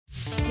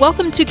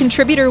Welcome to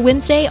Contributor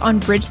Wednesday on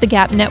Bridge the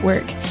Gap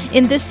Network.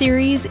 In this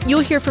series,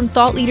 you'll hear from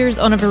thought leaders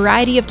on a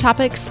variety of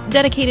topics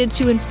dedicated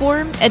to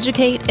inform,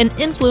 educate, and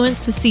influence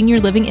the senior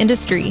living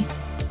industry.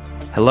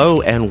 Hello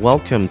and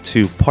welcome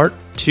to part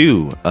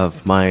 2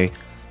 of my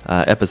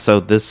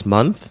episode this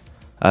month.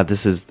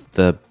 This is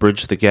the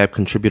Bridge the Gap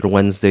Contributor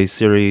Wednesday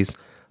series.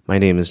 My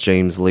name is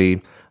James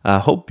Lee.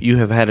 Hope you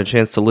have had a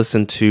chance to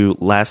listen to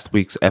last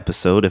week's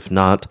episode. If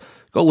not,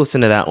 go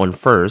listen to that one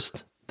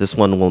first. This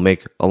one will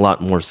make a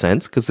lot more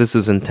sense because this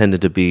is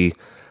intended to be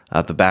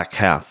the back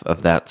half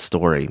of that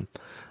story.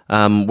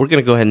 We're going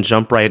to go ahead and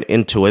jump right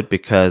into it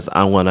because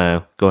I want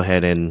to go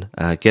ahead and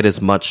get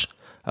as much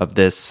of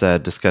this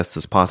discussed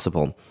as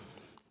possible.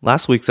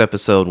 Last week's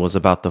episode was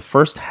about the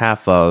first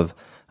half of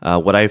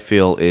what I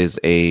feel is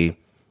a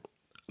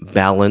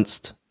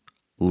balanced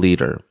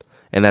leader,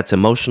 and that's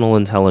emotional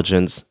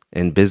intelligence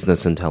and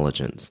business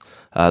intelligence.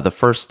 The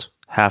first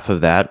half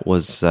of that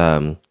was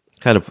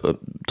kind of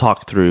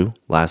talked through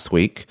last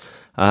week.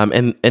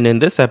 And in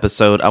this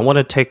episode, I want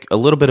to take a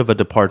little bit of a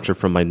departure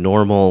from my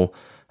normal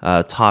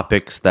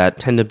topics that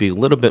tend to be a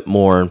little bit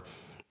more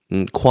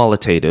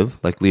qualitative,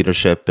 like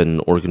leadership and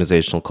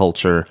organizational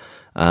culture,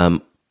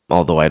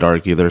 although I'd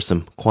argue there's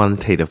some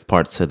quantitative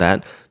parts to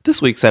that.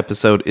 This week's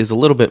episode is a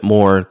little bit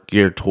more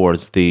geared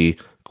towards the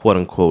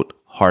quote-unquote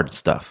hard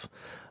stuff.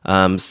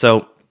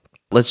 So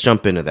let's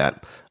jump into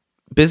that.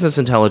 Business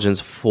intelligence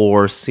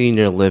for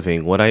senior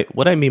living. What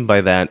I mean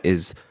by that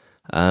is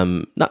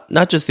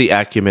not just the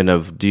acumen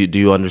of do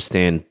you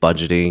understand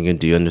budgeting and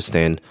do you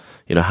understand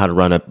how to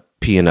run a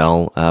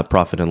P&L,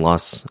 profit and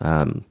loss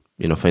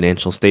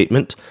financial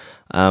statement.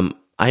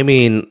 I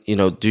mean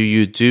do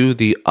you do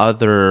the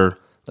other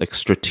like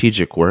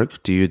strategic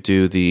work? Do you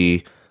do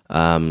the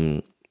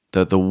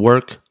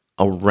work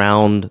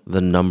around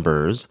the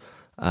numbers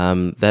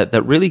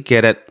that really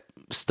get at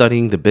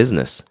studying the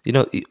business,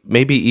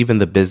 maybe even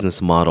the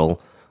business model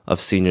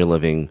of senior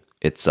living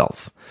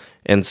itself.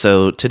 And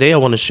so today I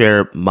want to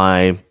share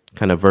my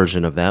kind of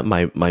version of that,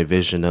 my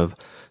vision of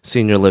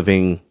senior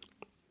living,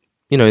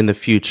 in the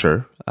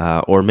future,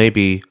 or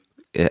maybe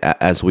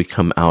as we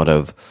come out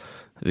of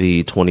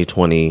the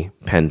 2020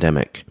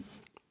 pandemic.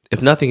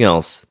 If nothing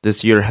else,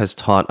 this year has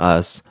taught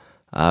us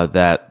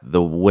that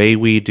the way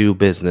we do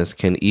business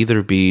can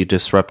either be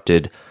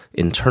disrupted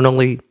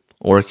internally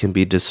or it can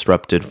be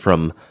disrupted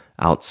from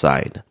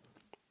outside.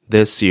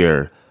 This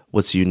year,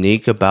 what's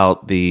unique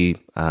about the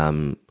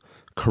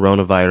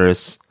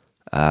coronavirus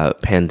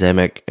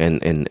pandemic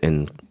and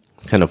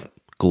kind of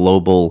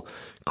global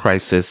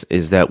crisis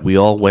is that we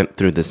all went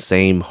through the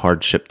same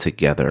hardship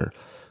together.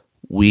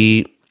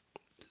 We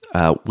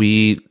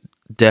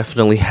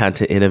definitely had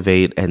to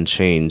innovate and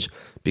change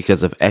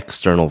because of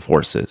external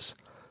forces.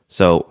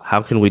 So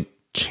how can we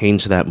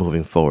change that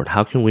moving forward?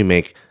 How can we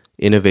make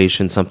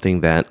innovation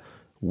something that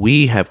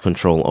we have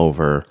control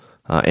over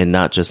and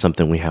not just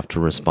something we have to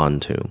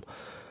respond to?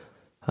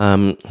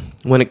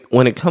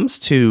 When it comes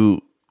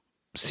to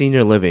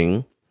senior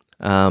living,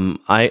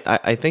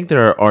 I think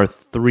there are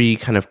three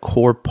kind of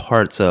core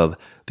parts of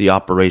the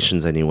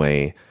operations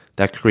anyway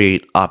that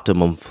create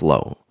optimum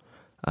flow.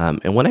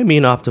 And when I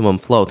mean optimum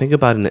flow, think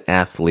about an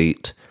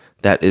athlete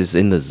that is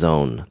in the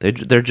zone.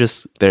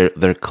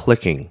 They're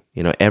clicking.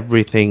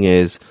 Everything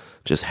is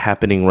just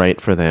happening right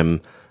for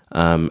them.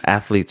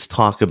 Athletes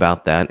talk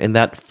about that, and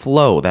that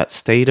flow, that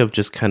state of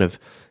just kind of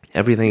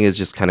everything is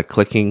just kind of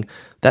clicking,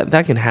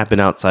 that can happen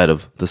outside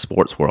of the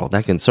sports world.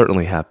 That can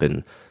certainly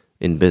happen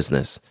in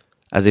business.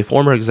 As a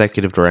former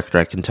executive director,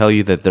 I can tell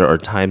you that there are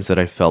times that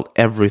I felt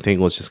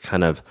everything was just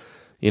kind of,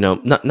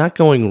 not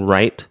going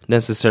right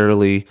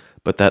necessarily,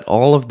 but that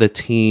all of the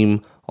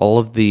team, all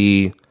of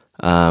the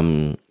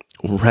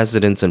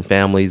residents and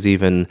families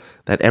even,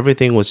 that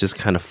everything was just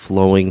kind of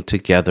flowing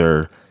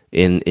together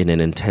in an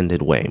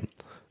intended way.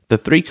 The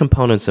three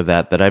components of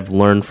that I've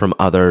learned from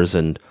others,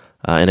 and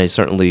I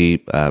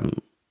certainly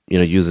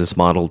use this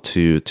model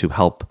to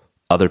help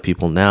other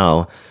people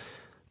now.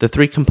 The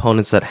three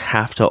components that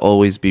have to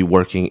always be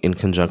working in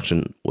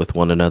conjunction with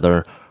one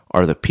another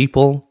are the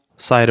people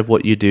side of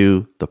what you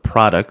do, the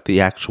product,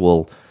 the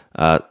actual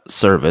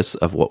service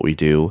of what we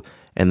do,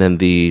 and then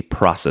the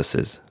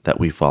processes that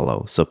we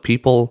follow. So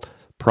people,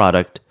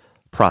 product,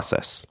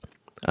 process.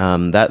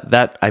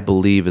 That I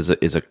believe is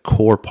a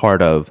core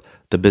part of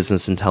the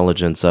business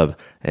intelligence of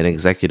an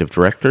executive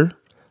director,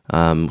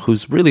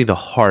 who's really the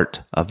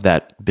heart of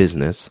that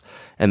business,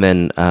 and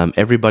then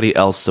everybody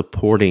else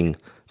supporting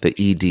the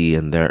ED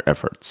and their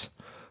efforts.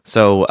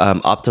 So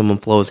optimum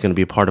flow is going to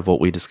be part of what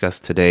we discuss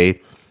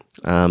today.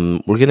 We're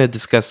going to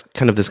discuss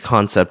kind of this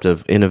concept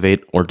of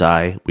innovate or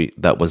die.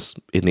 That was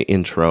in the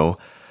intro,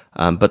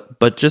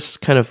 but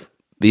just kind of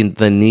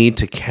the need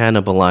to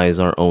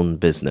cannibalize our own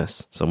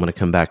business. So I'm going to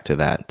come back to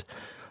that.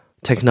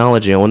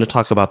 Technology. I want to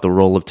talk about the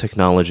role of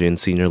technology in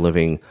senior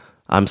living.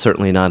 I'm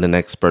certainly not an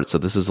expert, so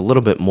this is a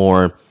little bit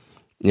more,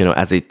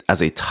 as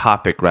a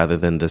topic rather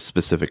than the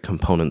specific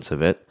components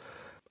of it.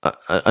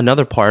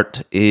 Another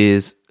part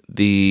is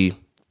the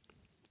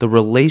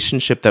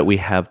relationship that we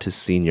have to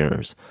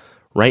seniors.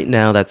 Right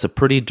now, that's a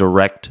pretty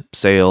direct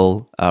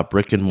sale,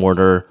 brick and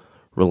mortar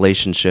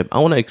relationship. I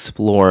want to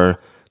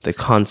explore the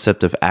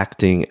concept of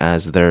acting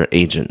as their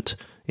agent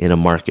in a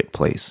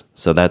marketplace.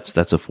 So that's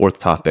a fourth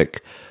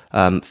topic.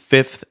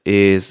 Fifth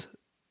is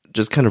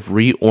just kind of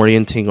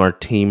reorienting our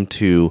team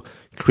to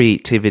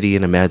creativity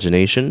and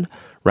imagination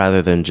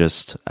rather than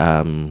just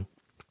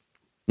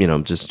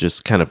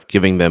just kind of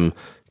giving them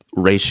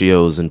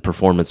ratios and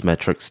performance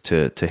metrics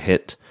to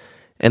hit.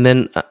 And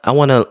then I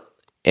want to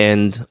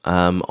end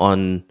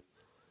on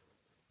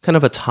kind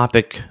of a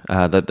topic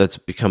that's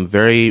become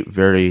very,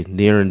 very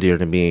near and dear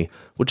to me,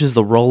 which is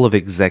the role of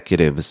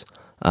executives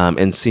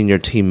and senior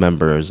team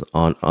members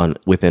on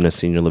within a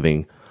senior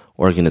living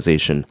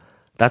organization.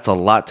 That's a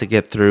lot to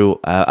get through.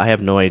 I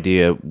have no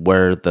idea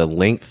where the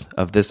length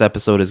of this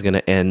episode is going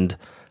to end.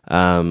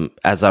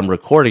 As I'm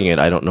recording it,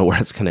 I don't know where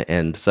it's going to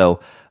end. So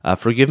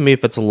forgive me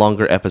if it's a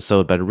longer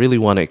episode, but I really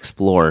want to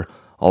explore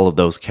all of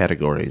those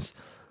categories.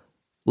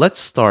 Let's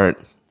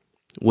start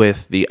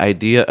with the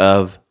idea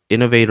of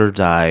innovate or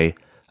die,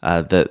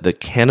 the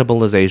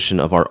cannibalization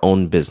of our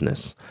own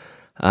business.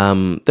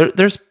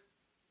 There's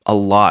a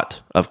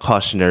lot of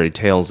cautionary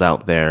tales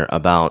out there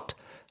about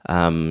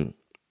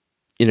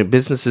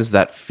businesses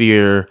that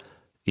fear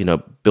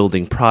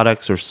building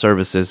products or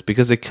services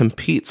because it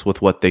competes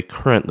with what they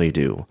currently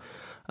do.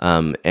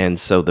 And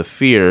so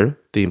the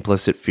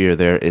implicit fear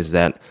there is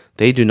that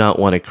they do not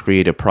want to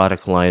create a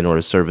product line or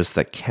a service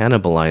that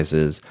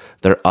cannibalizes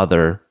their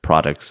other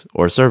products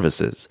or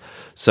services.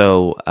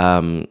 So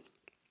an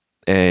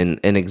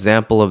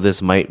example of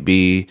this might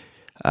be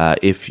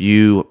if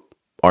you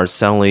are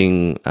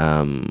selling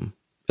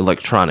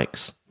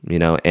electronics,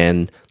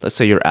 and let's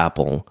say you're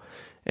Apple,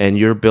 and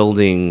you're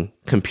building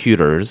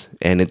computers,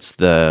 and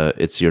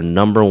it's your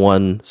number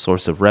one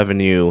source of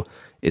revenue.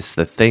 It's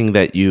the thing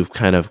that you've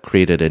kind of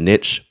created a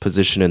niche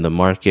position in the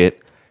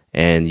market,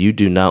 and you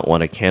do not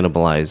want to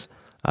cannibalize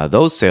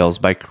those sales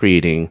by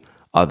creating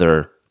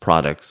other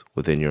products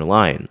within your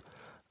line.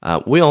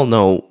 We all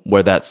know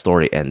where that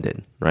story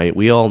ended, right?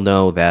 We all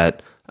know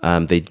that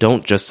they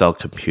don't just sell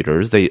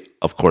computers. They,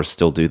 of course,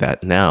 still do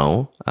that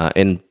now,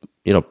 and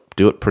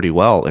do it pretty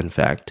well, in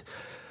fact.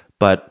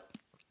 But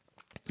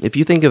if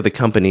you think of the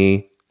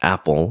company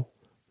Apple,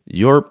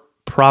 you're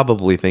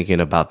probably thinking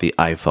about the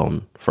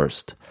iPhone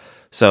first.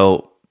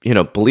 So,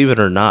 believe it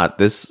or not,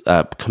 this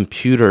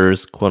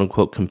computers, quote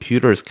unquote,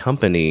 computers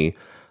company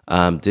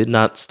did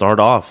not start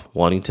off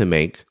wanting to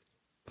make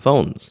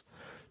phones.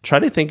 Try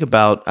to think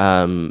about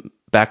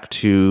back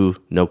to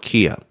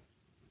Nokia.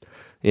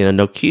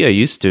 Nokia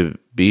used to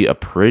be a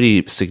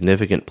pretty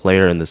significant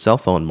player in the cell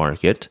phone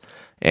market.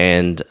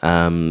 And,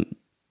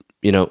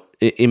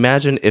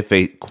 imagine if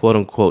a quote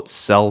unquote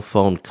cell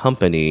phone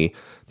company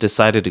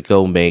decided to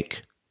go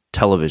make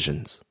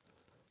televisions.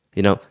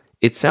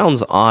 It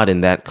sounds odd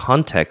in that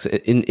context,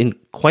 in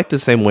quite the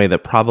same way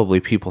that probably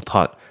people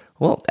thought,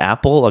 well,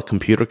 Apple, a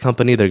computer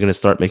company, they're going to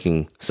start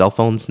making cell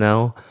phones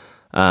now.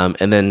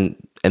 And then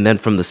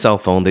from the cell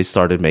phone, they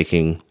started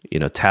making,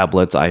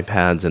 tablets,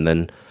 iPads, and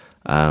then,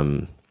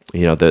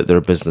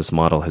 their business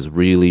model has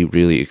really,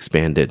 really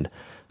expanded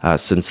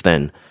since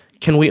then.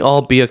 Can we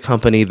all be a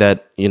company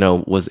that,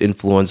 was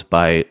influenced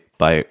by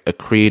a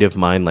creative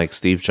mind like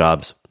Steve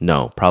Jobs?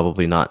 No,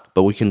 probably not.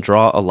 But we can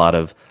draw a lot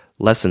of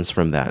lessons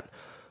from that.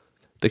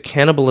 The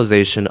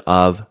cannibalization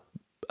of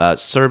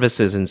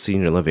services in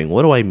senior living.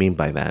 What do I mean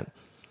by that?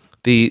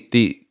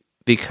 The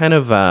kind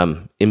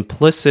of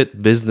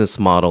implicit business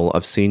model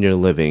of senior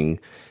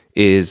living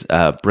is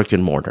brick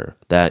and mortar,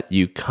 that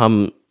you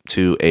come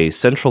to a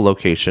central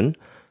location,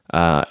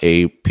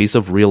 a piece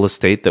of real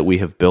estate that we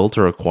have built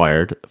or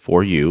acquired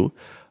for you.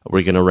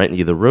 We're going to rent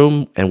you the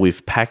room, and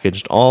we've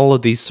packaged all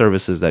of these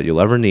services that you'll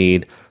ever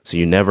need, so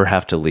you never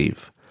have to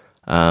leave.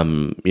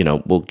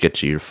 We'll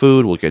get you your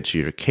food, we'll get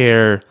you your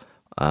care,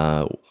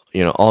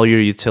 all your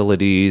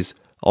utilities,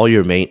 all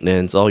your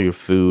maintenance, all your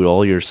food,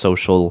 all your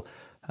social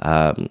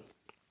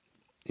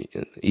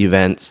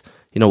events.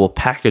 We'll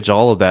package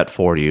all of that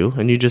for you,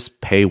 and you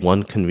just pay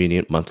one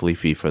convenient monthly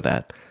fee for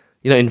that.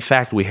 In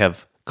fact, we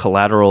have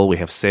collateral, we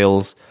have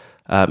sales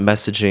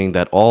messaging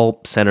that all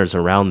centers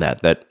around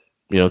that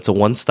it's a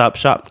one-stop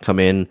shop. Come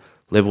in,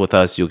 live with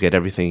us, you'll get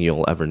everything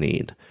you'll ever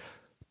need.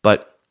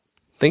 But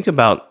think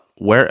about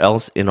where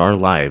else in our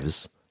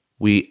lives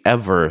we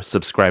ever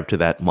subscribe to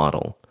that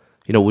model.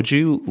 Would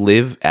you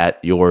live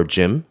at your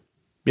gym?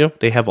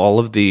 They have all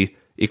of the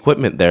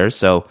equipment there,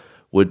 so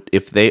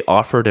if they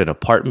offered an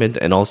apartment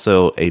and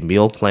also a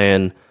meal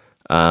plan,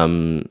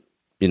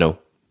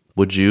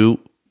 would you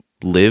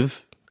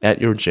live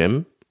at your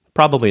gym?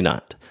 Probably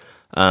not.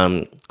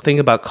 Think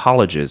about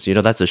colleges.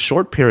 That's a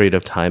short period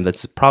of time.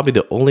 That's probably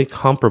the only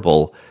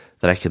comparable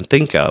that I can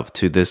think of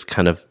to this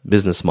kind of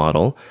business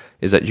model,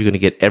 is that you're going to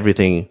get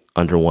everything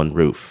under one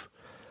roof.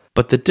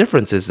 But the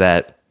difference is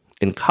that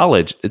in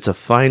college, it's a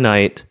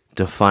finite,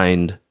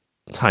 defined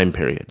time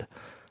period.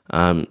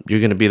 You're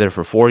going to be there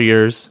for 4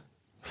 years,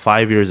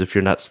 5 years if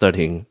you're not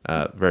studying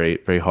very,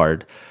 very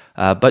hard.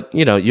 But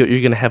you're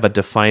going to have a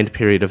defined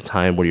period of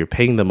time where you're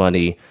paying the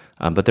money,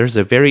 but there's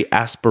a very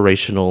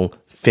aspirational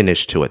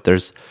finish to it.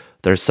 There's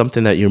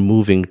something that you're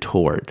moving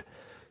toward.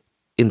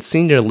 In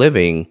senior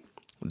living,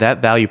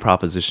 that value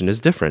proposition is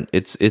different.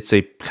 It's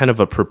a kind of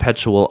a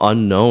perpetual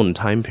unknown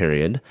time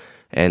period,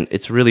 and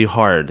it's really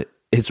hard.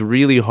 It's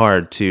really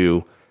hard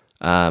to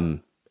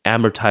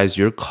amortize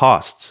your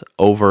costs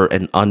over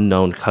an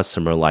unknown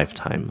customer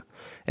lifetime.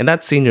 And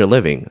that's senior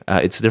living.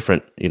 It's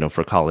different,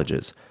 for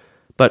colleges.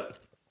 But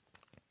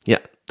yeah,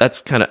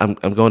 that's kind of,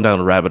 I'm going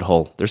down a rabbit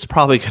hole. There's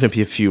probably going to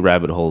be a few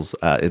rabbit holes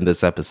in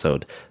this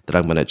episode that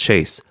I'm going to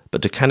chase.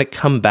 But to kind of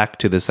come back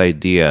to this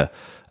idea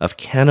of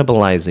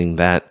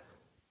cannibalizing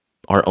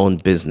our own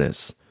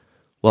business.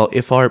 Well,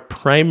 if our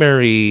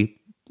primary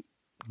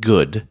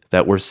good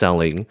that we're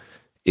selling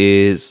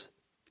is,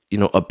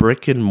 a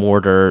brick and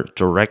mortar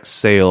direct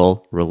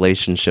sale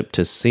relationship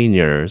to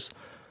seniors,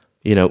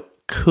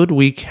 could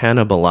we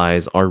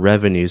cannibalize our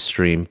revenue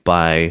stream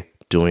by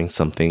doing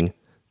something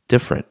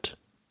different?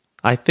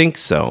 I think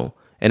so.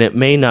 And it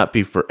may not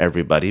be for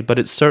everybody, but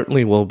it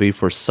certainly will be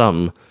for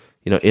some,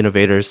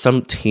 innovators,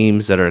 some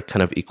teams that are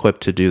kind of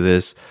equipped to do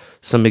this,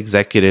 some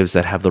executives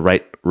that have the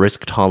right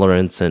risk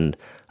tolerance and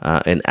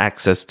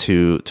access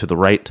to the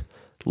right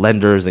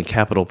lenders and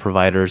capital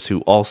providers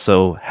who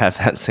also have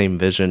that same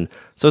vision.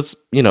 So it's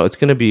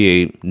going to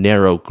be a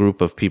narrow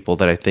group of people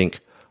that I think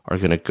are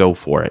going to go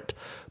for it.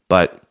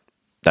 But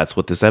that's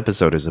what this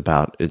episode is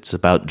about. It's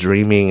about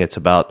dreaming. It's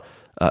about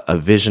a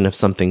vision of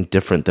something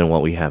different than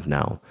what we have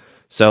now.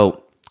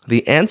 So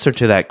the answer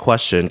to that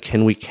question,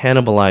 can we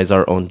cannibalize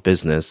our own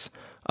business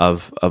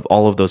of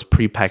all of those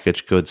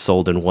prepackaged goods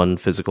sold in one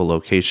physical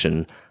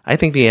location? I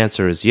think the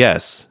answer is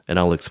yes, and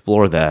I'll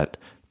explore that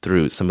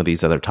through some of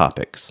these other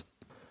topics.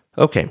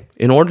 Okay,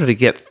 in order to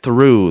get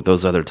through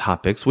those other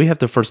topics, we have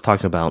to first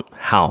talk about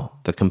how,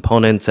 the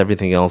components,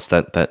 everything else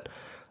that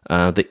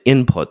the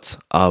inputs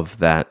of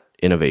that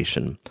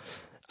innovation.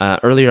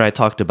 Earlier, I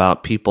talked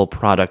about people,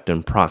 product,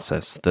 and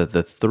process.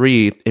 The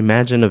three,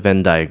 imagine a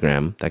Venn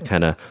diagram, that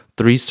kind of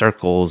three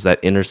circles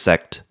that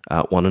intersect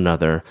one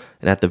another.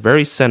 And at the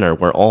very center,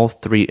 where all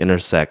three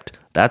intersect,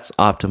 that's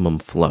optimum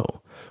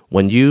flow.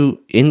 When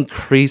you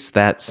increase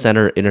that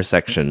center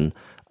intersection,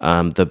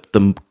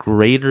 the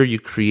greater you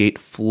create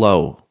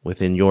flow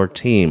within your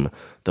team,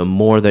 the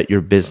more that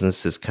your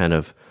business is kind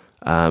of,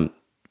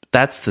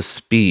 that's the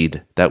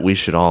speed that we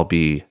should all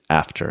be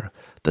after.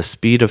 The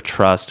speed of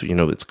trust,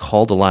 it's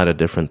called a lot of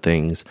different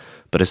things,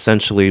 but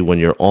essentially when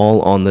you're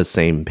all on the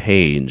same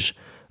page,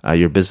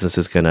 your business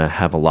is going to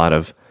have a lot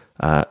of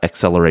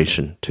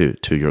acceleration to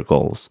your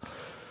goals.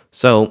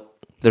 So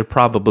there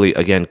probably,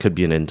 again, could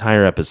be an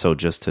entire episode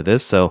just to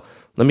this. So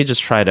let me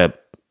just try to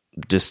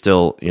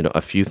distill,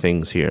 a few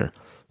things here.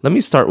 Let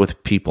me start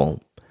with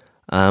people.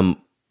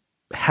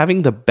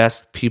 Having the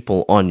best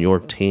people on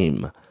your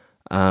team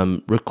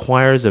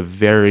requires a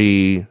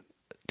very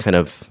kind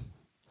of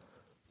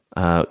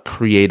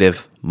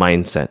creative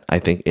mindset, I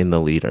think, in the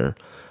leader.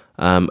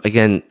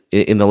 Again,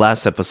 in the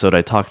last episode,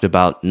 I talked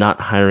about not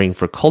hiring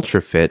for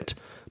culture fit,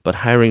 but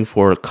hiring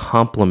for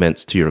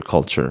complements to your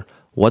culture.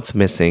 What's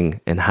missing,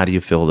 and how do you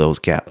fill those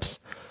gaps?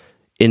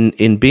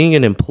 In being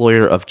an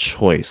employer of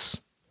choice,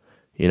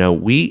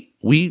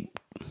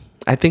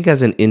 I think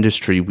as an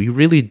industry, we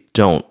really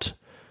don't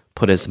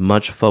put as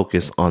much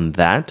focus on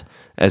that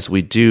as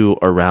we do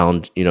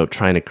around,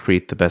 trying to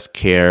create the best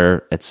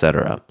care,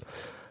 etc.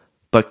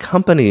 But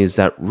companies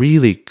that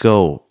really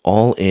go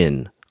all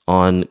in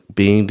on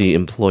being the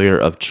employer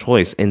of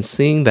choice and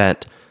seeing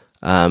that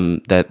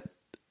some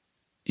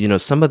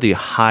of the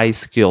high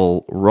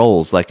skill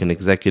roles like an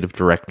executive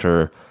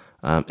director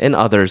and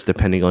others,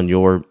 depending on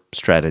your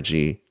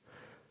strategy,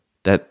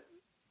 that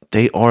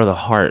they are the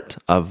heart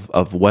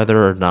of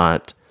whether or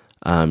not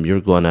you're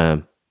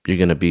gonna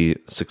be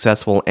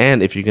successful,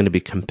 and if you're gonna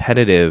be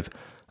competitive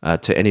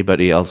to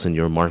anybody else in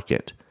your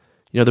market.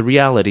 The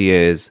reality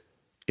is,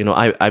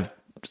 I've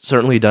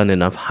certainly done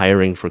enough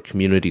hiring for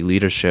community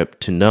leadership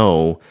to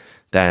know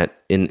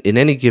that in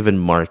any given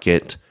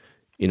market,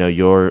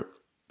 your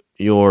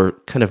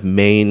kind of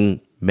main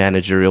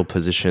managerial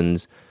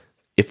positions,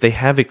 if they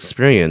have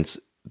experience,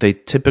 they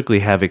typically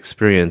have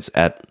experience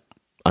at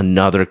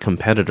another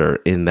competitor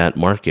in that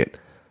market.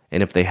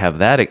 And if they have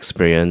that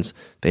experience,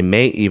 they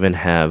may even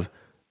have,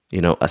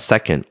 a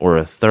second or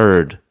a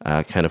third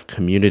kind of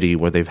community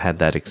where they've had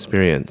that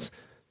experience.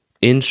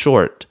 In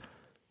short,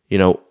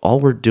 all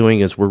we're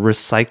doing is we're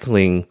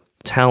recycling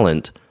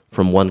talent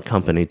from one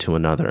company to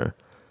another.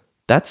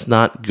 That's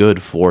not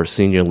good for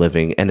senior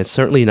living, and it's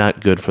certainly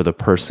not good for the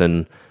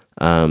person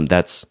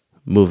that's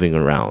moving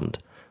around.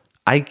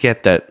 I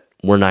get that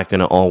we're not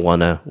going to all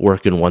want to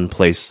work in one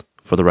place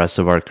for the rest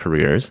of our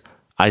careers.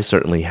 I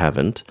certainly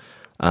haven't.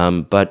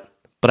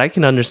 But I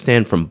can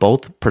understand from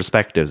both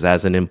perspectives,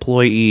 as an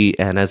employee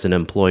and as an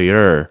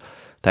employer,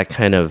 that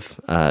kind of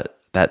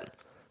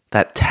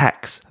that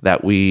tax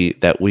that we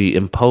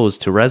impose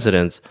to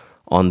residents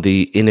on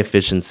the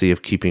inefficiency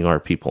of keeping our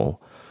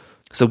people.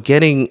 So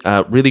getting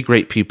really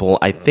great people,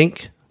 I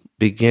think,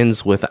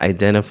 begins with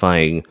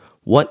identifying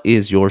what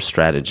is your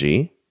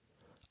strategy,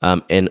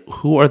 and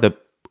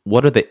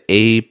what are the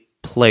A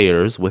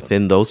players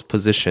within those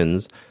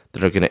positions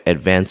that are going to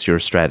advance your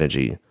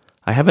strategy.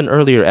 I have an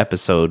earlier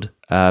episode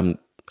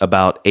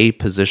about A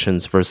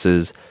positions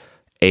versus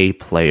A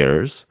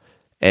players,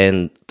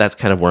 and that's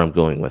kind of where I'm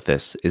going with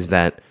this, is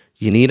that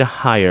you need to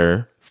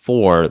hire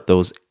for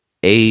those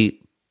A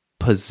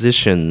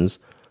positions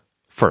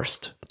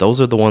first.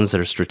 Those are the ones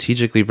that are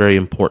strategically very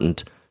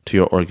important to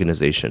your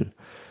organization.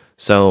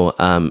 So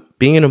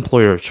being an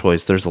employer of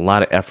choice, there's a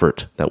lot of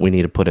effort that we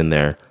need to put in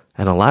there.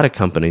 And a lot of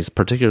companies,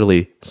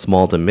 particularly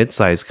small to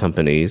mid-sized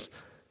companies,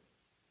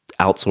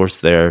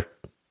 outsource their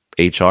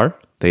HR.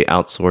 They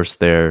outsource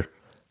their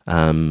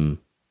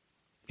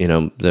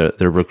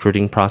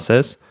recruiting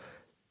process.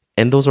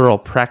 And those are all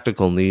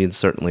practical needs,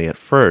 certainly at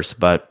first.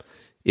 But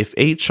if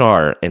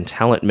HR and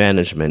talent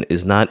management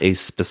is not a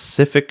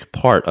specific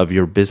part of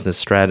your business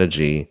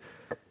strategy,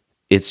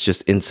 it's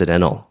just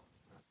incidental.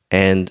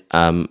 And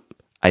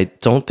I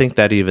don't think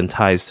that even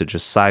ties to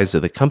just size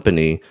of the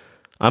company.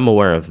 I'm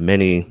aware of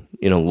many,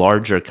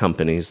 larger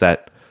companies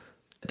that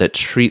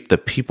treat the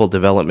people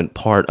development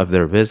part of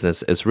their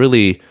business as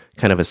really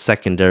kind of a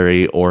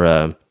secondary or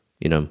a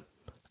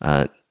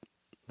kind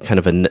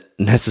of a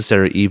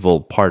necessary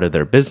evil part of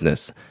their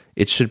business.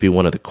 It should be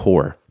one of the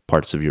core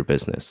parts of your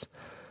business.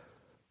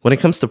 When it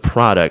comes to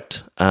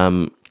product,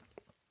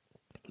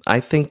 I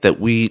think that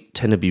we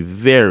tend to be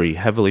very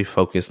heavily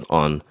focused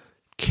on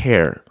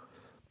care.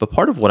 But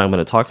part of what I'm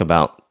going to talk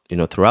about,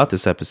 throughout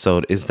this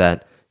episode is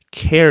that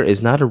care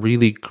is not a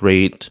really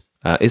great,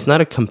 it's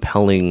not a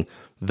compelling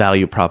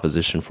value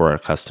proposition for our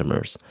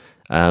customers.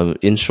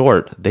 In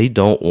short, they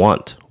don't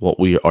want what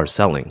we are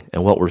selling,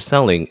 and what we're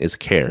selling is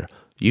care.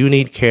 You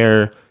need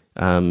care,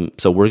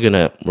 so we're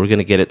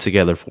gonna get it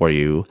together for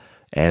you,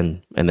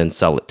 and then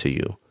sell it to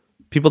you.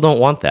 People don't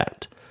want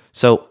that.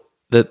 So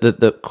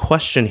the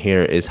question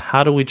here is,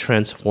 how do we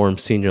transform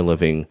senior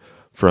living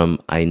from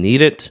I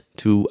need it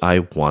to I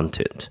want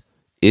it?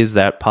 Is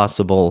that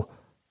possible?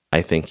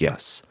 I think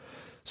yes.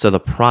 So the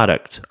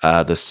product,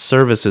 the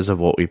services of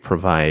what we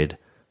provide,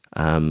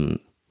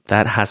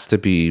 that has to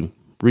be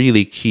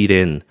really keyed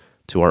in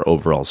to our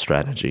overall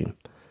strategy.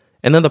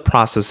 And then the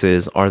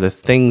processes are the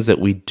things that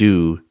we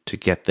do to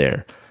get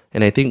there.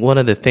 And I think one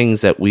of the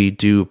things that we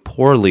do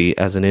poorly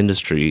as an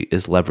industry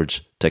is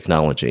leverage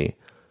technology.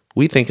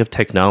 We think of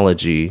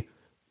technology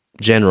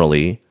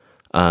generally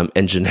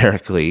and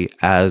generically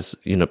as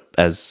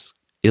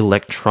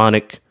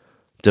electronic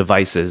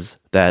devices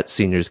that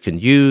seniors can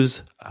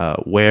use,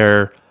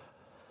 wear,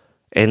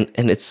 and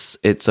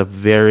it's a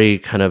very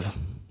kind of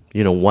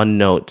one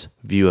note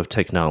view of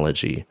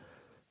technology.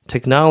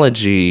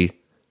 Technology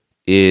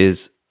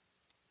is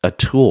a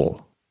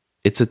tool.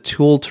 It's a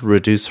tool to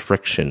reduce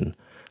friction,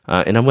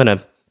 and I'm going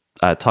to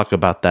talk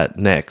about that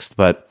next.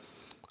 But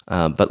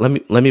let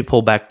me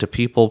pull back to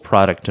people,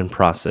 product, and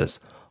process.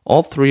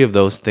 All three of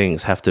those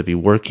things have to be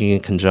working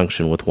in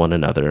conjunction with one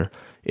another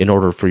in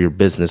order for your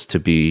business to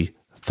be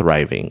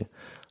thriving.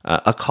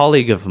 A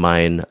colleague of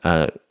mine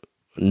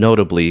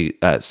notably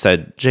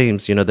said,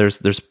 James,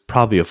 there's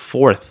probably a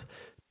fourth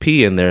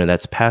P in there, and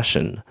that's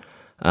passion.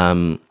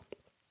 I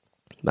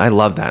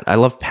love that. I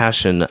love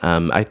passion.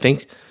 I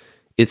think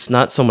it's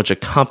not so much a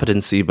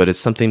competency, but it's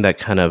something that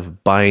kind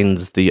of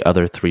binds the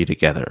other three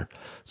together.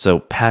 So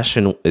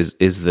passion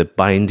is the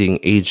binding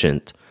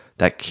agent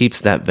that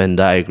keeps that Venn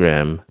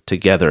diagram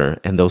together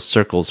and those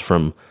circles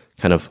from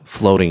kind of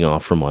floating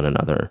off from one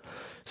another.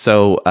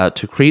 So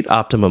to create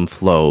optimum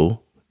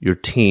flow, your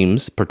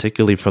teams,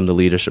 particularly from the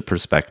leadership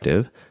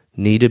perspective,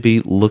 need to be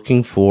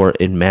looking for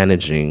and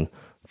managing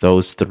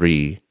those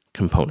three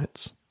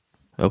components.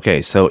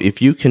 Okay, so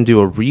if you can do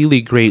a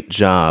really great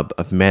job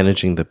of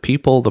managing the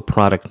people, the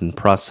product, and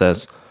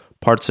process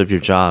parts of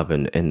your job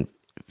and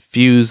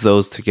fuse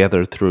those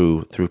together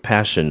through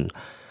passion,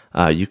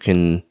 you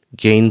can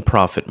gain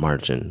profit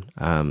margin.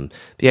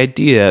 The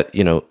idea,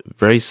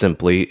 very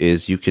simply,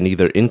 is you can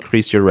either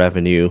increase your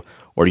revenue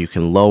or you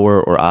can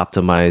lower or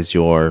optimize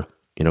your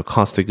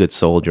cost of goods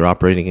sold, your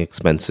operating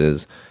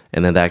expenses,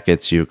 and then that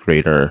gets you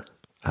greater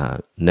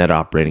net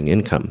operating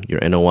income, your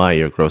NOI,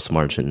 your gross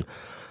margin.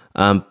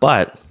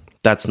 But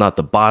that's not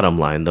the bottom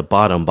line. The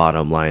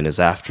bottom line is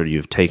after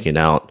you've taken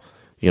out,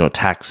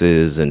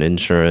 taxes and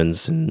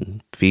insurance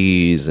and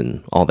fees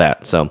and all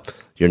that. So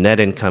your net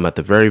income at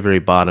the very, very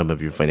bottom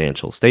of your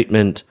financial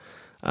statement,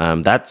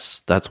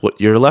 that's what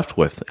you're left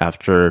with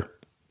after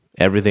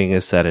everything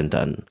is said and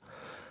done.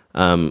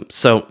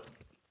 So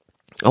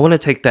I want to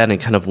take that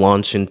and kind of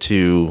launch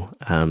into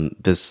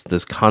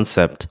this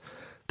concept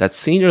that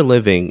senior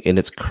living in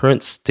its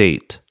current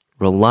state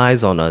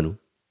relies on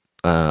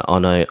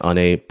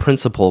a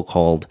principle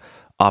called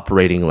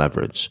operating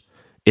leverage.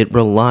 It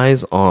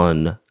relies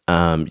on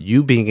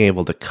you being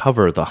able to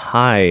cover the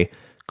high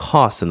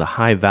cost and the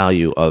high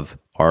value of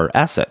our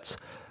assets,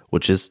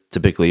 which is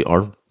typically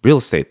our real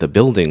estate, the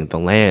building, the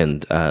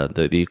land,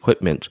 the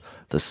equipment,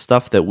 the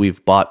stuff that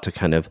we've bought to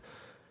kind of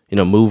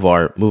move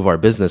our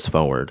business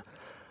forward.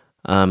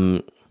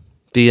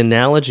 the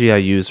analogy I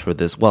use for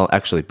this, well,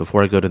 actually,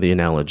 before I go to the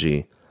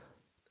analogy,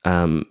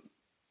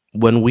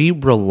 when we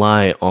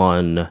rely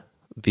on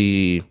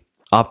the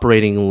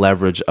operating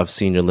leverage of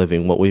senior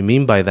living, what we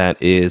mean by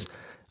that is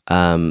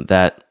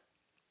that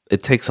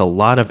it takes a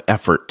lot of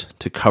effort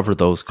to cover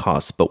those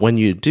costs. But when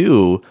you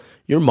do,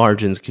 your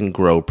margins can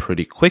grow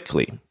pretty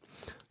quickly.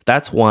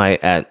 That's why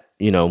at,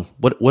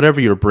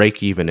 whatever your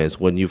break even is,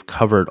 when you've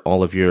covered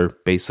all of your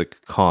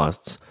basic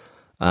costs,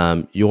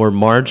 your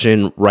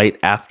margin right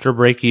after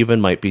break even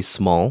might be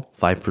small,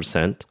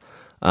 5%.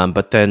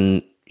 But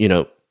then,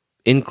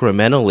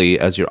 incrementally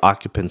as your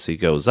occupancy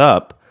goes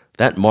up,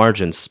 that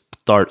margin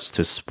starts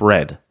to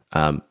spread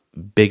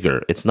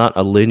bigger. It's not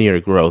a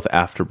linear growth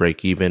after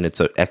break even, it's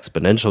an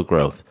exponential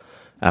growth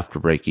after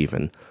break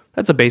even.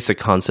 That's a basic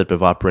concept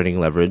of operating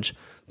leverage.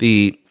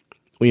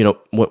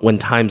 When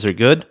times are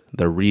good,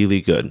 they're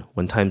really good.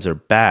 When times are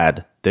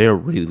bad, they're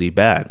really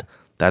bad.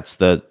 That's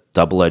the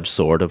double-edged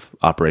sword of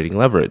operating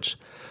leverage.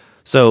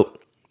 So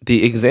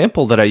the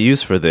example that I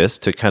use for this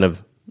to kind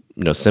of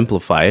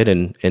simplify it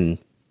and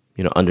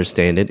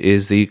understand it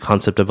is the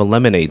concept of a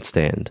lemonade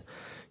stand.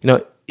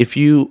 If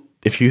you're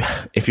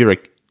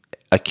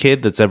a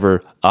kid that's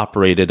ever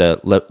operated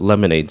a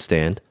lemonade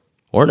stand,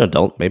 or an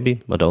adult,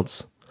 maybe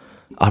adults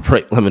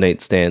operate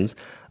lemonade stands,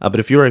 but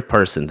if you're a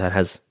person that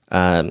has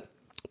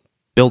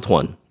built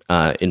one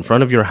in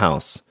front of your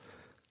house,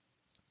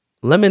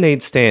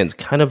 lemonade stands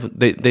kind of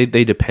they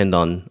depend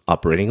on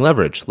operating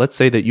leverage. Let's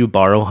say that you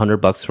borrow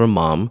 $100 from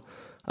mom,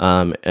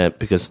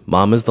 because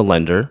mom is the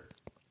lender,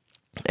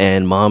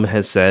 and mom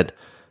has said,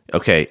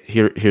 "Okay,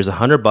 here's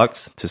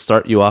 $100 to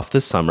start you off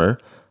this summer.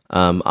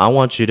 I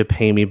want you to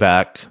pay me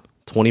back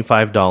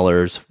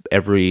 $25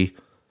 every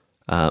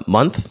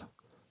month,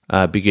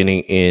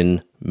 beginning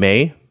in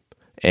May,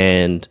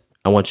 and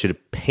I want you to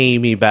pay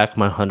me back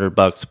my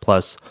 $100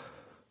 plus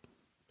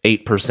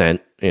 8%,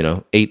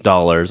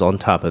 $8 on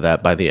top of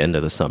that by the end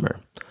of the summer."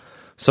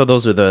 So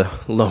those are the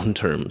loan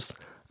terms.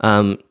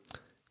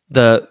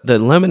 The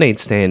lemonade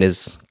stand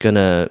is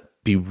gonna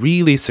be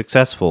really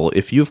successful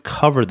if you've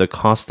covered the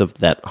cost of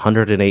that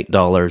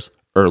 $108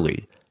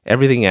 early.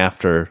 Everything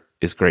after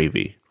is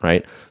gravy,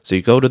 right? So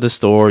you go to the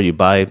store, you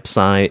buy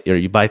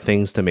you buy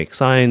things to make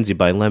signs, you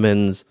buy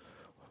lemons,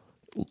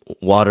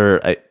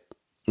 water,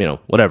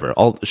 whatever,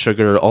 all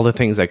sugar, all the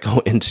things that go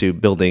into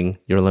building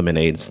your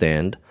lemonade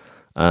stand.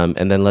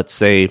 And then let's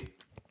say,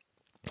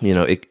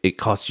 it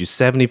costs you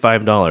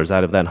 $75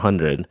 out of that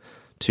 100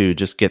 to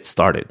just get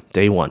started,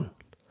 day one.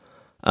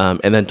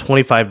 And then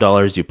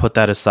 $25, you put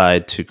that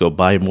aside to go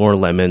buy more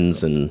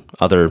lemons and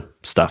other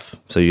stuff.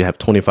 So you have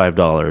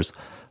 $25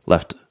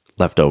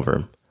 left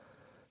over.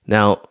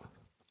 Now,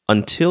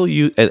 until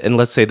and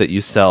let's say that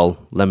you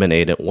sell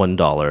lemonade at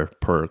 $1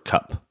 per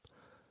cup.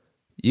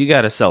 You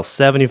got to sell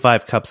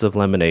 75 cups of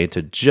lemonade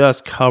to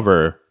just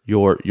cover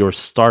your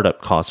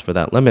startup costs for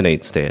that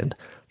lemonade stand.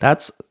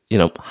 That's,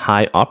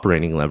 high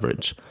operating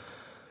leverage.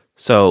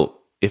 So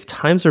if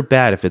times are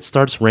bad, if it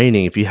starts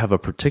raining, if you have a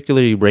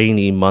particularly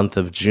rainy month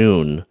of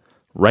June,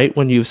 right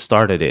when you've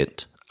started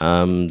it,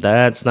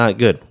 that's not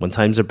good. When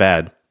times are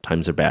bad,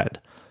 times are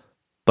bad.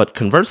 But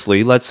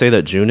conversely, let's say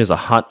that June is a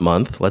hot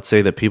month. Let's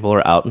say that people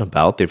are out and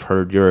about. They've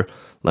heard your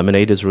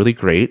lemonade is really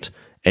great,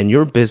 and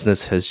your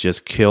business has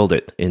just killed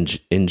it in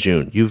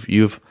June.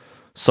 You've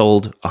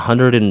sold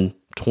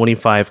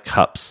 125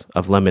 cups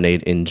of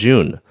lemonade in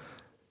June.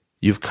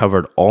 You've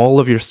covered all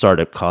of your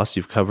startup costs.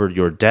 You've covered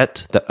your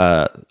debt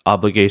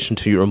obligation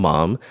to your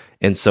mom.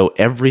 And so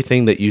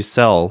everything that you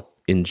sell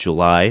in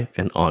July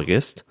and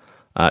August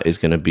is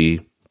going to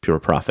be pure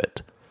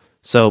profit.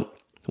 So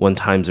when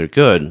times are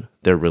good,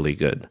 they're really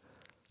good.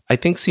 I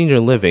think senior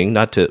living,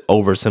 not to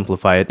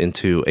oversimplify it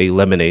into a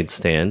lemonade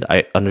stand,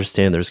 I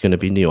understand there's going to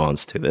be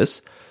nuance to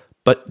this,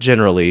 but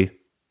generally,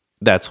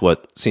 that's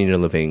what senior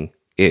living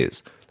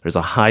is. There's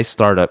a high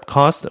startup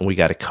cost, and we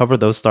got to cover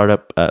those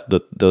startup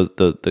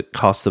the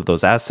cost of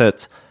those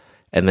assets,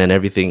 and then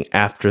everything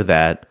after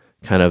that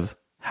kind of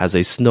has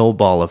a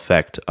snowball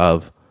effect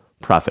of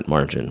profit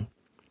margin.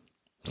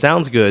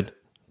 Sounds good,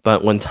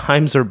 but when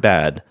times are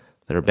bad,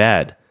 they're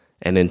bad.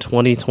 And in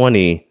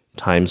 2020,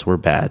 times were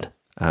bad.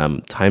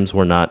 Times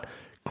were not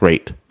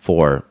great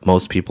for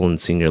most people in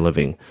senior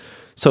living.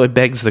 So it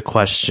begs the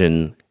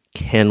question,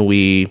 can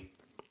we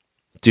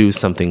do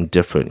something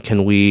different?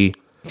 Can we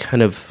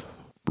kind of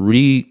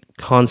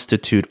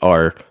reconstitute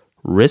our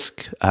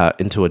risk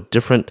into a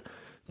different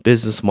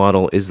business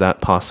model? Is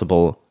that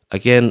possible?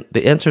 Again,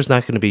 the answer is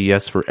not going to be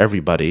yes for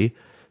everybody,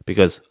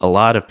 because a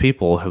lot of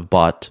people have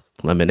bought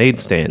lemonade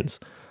stands,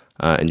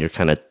 and you're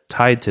kind of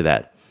tied to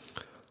that.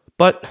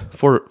 But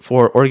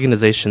for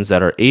organizations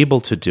that are able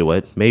to do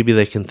it, maybe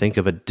they can think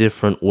of a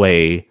different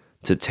way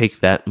to take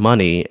that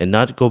money and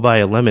not go buy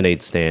a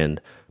lemonade stand,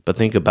 but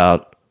think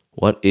about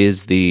what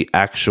is the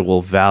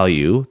actual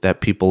value that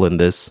people in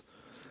this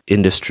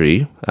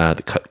industry,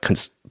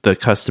 the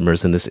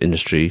customers in this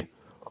industry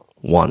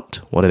want.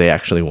 What do they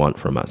actually want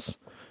from us?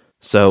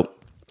 So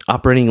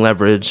operating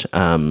leverage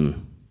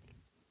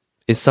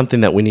is something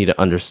that we need to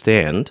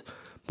understand.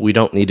 We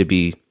don't need to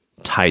be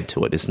tied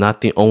to it. It's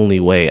not the only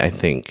way, I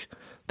think,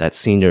 that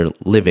senior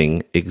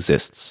living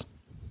exists.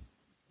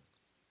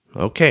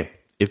 Okay,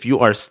 if you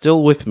are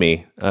still with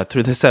me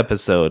through this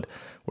episode,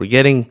 we're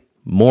getting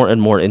more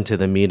and more into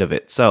the meat of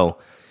it. So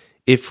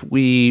if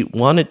we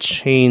want to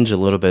change a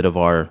little bit of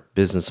our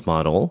business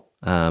model,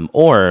 I'm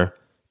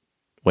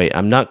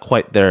not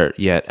quite there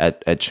yet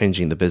at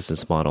changing the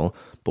business model,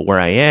 but where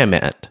I am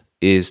at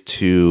is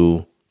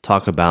to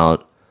talk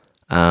about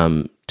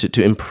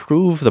to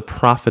improve the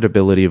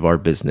profitability of our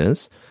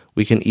business.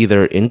 We can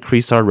either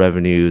increase our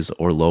revenues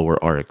or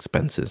lower our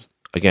expenses.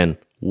 Again,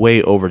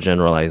 way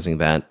overgeneralizing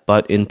that,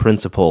 but in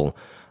principle,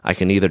 I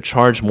can either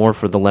charge more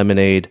for the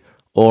lemonade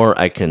or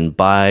I can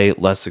buy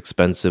less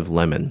expensive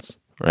lemons,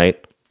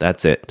 right?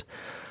 That's it.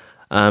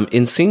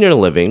 In senior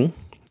living,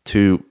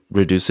 to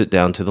reduce it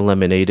down to the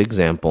lemonade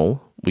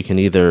example, we can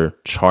either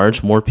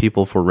charge more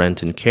people for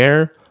rent and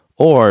care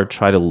or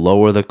try to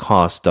lower the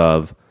cost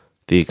of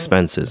the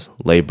expenses,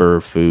 labor,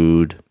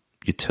 food,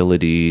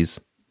 utilities,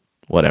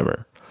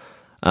 whatever.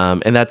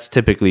 And that's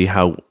typically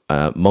how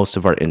most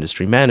of our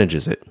industry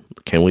manages it.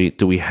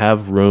 Do we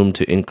have room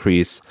to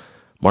increase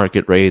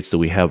market rates? Do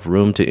we have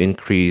room to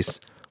increase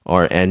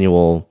our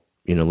annual,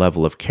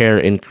 level of care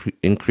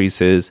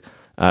increases?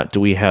 Do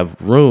we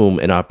have room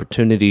and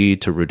opportunity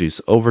to reduce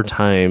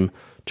overtime,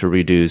 to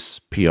reduce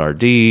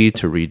PRD,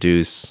 to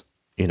reduce,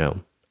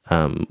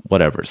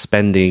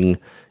 spending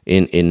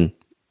in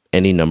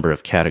any number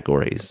of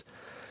categories?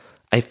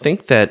 I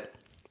think that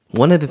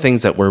one of the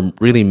things that we're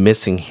really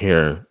missing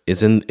here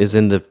is in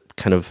the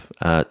kind of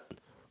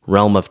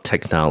realm of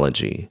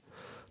technology.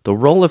 The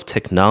role of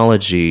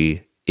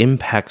technology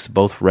impacts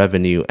both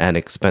revenue and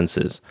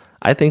expenses.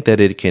 I think that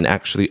it can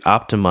actually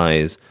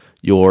optimize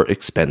your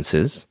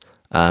expenses,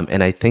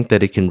 and I think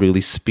that it can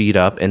really speed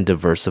up and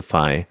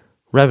diversify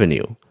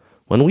revenue.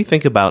 When we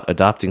think about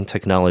adopting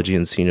technology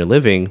in senior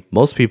living,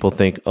 most people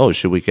think,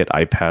 should we get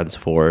iPads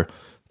for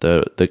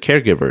the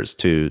caregivers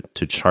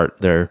to chart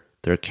their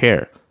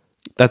care?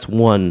 That's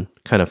one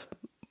kind of,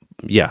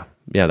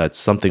 that's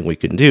something we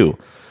can do.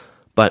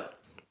 But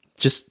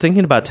just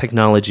thinking about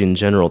technology in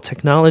general,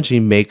 technology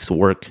makes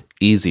work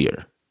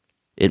easier.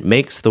 It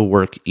makes the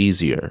work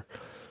easier.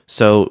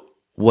 So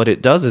what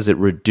it does is it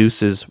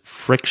reduces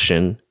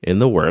friction in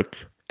the work.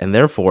 And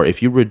therefore,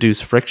 if you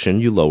reduce friction,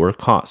 you lower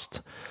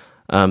cost.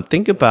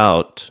 Think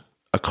about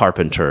a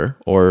carpenter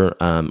or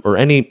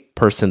any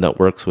person that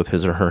works with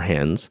his or her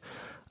hands,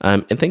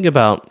 and think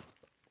about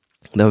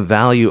the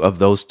value of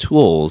those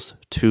tools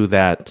to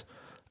that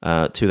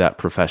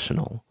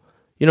professional.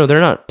 They're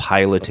not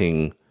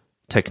piloting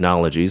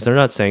technologies. They're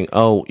not saying,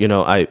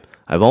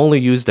 I've only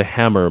used a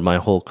hammer my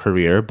whole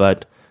career,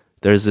 but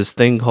there's this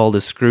thing called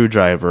a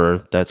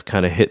screwdriver that's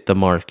kind of hit the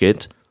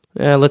market.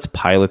 Let's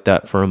pilot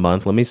that for a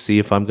month. Let me see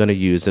if I'm going to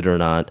use it or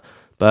not,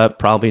 but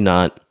probably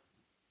not,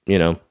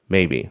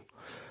 maybe.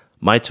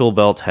 My tool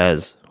belt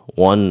has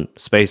one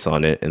space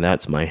on it, and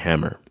that's my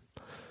hammer.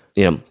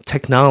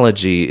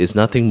 Technology is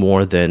nothing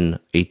more than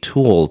a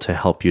tool to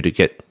help you to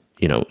get,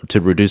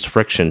 to reduce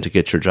friction to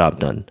get your job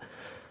done.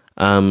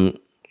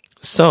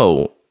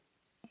 So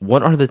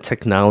what are the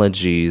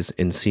technologies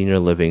in senior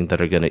living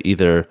that are going to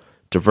either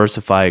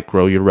diversify,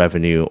 grow your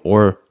revenue,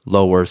 or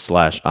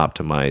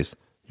lower/optimize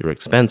your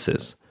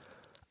expenses?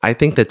 I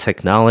think the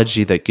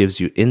technology that gives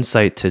you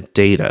insight to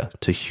data,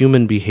 to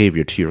human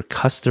behavior, to your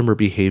customer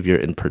behavior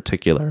in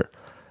particular,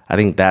 I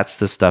think that's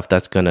the stuff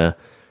that's going to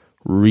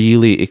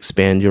really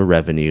expand your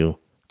revenue.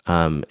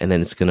 And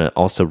then it's going to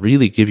also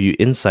really give you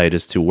insight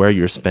as to where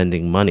you're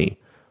spending money.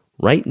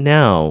 Right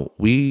now,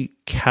 we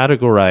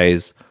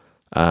categorize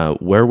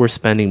where we're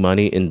spending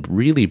money in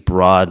really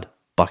broad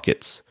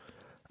buckets.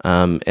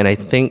 And I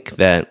think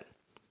that,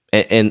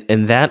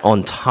 and that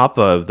on top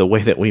of the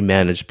way that we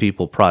manage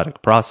people,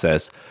 product,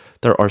 process,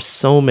 there are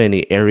so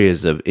many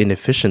areas of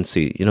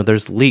inefficiency.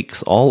 There's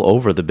leaks all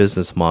over the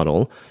business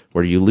model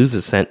where you lose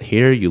a cent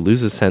here, you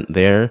lose a cent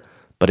there.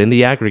 But in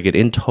the aggregate,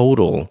 in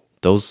total,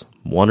 those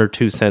 1 or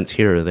 2 cents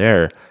here or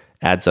there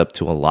adds up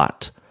to a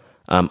lot.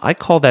 I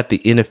call that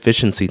the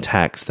inefficiency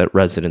tax that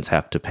residents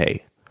have to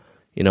pay.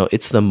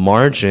 It's the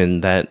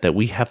margin that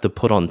we have to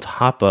put on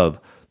top of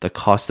the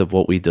cost of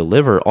what we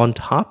deliver, on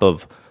top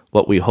of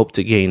what we hope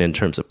to gain in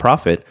terms of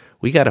profit.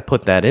 We got to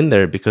put that in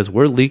there because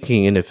we're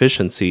leaking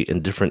inefficiency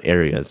in different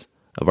areas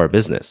of our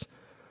business.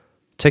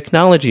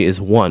 Technology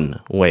is one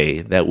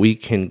way that we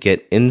can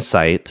get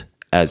insight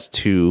as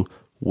to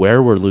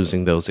where we're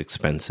losing those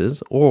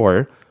expenses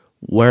or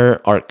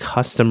where our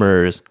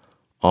customers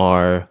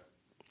are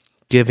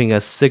giving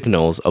us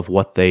signals of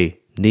what they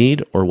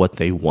need or what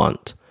they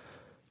want.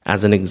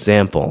 As an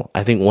example,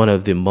 I think one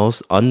of the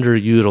most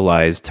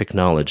underutilized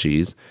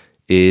technologies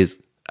is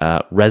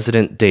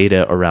resident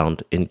data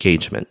around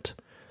engagement.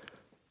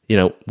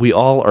 We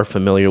all are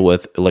familiar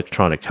with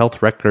electronic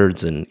health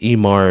records and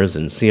EMRs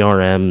and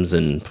CRMs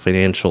and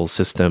financial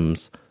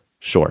systems,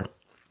 sure.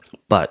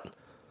 But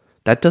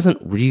that doesn't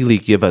really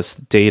give us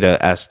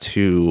data as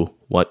to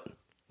what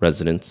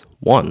residents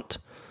want.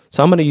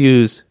 So I'm going to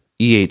use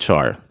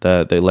EHR,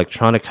 the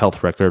electronic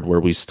health record where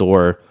we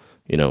store,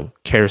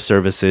 care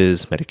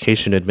services,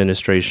 medication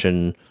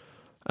administration,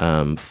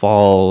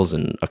 falls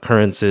and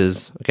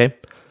occurrences. Okay,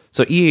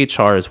 so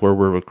EHR is where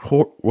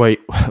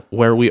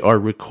where we are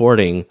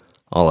recording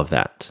all of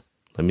that.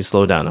 Let me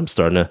slow down. I'm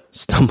starting to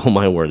stumble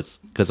my words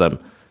because I'm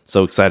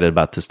so excited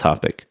about this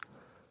topic.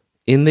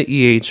 In the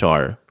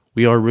EHR,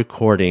 we are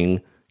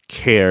recording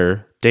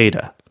care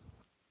data.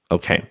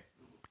 Okay,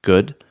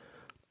 good,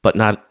 but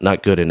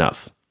not good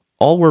enough.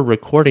 All we're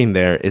recording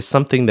there is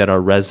something that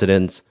our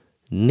residents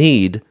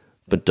need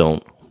but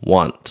don't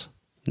want.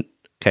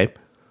 Okay?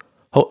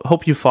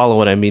 Hope you follow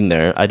what I mean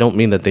there. I don't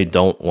mean that they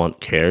don't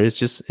want care.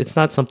 It's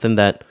not something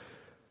that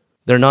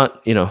they're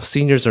not,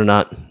 seniors are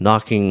not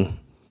knocking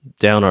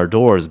down our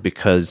doors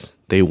because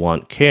they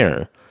want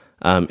care.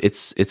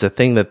 It's a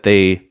thing that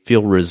they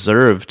feel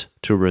reserved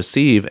to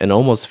receive and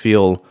almost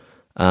feel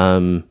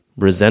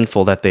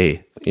resentful that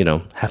they,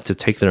 have to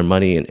take their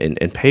money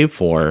and pay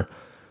for.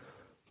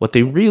 What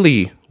they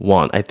really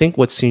want, I think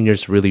what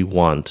seniors really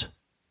want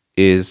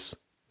is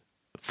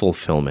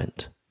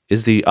fulfillment,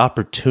 is the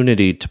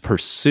opportunity to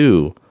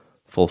pursue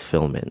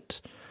fulfillment.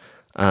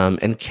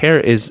 And care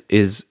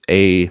is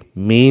a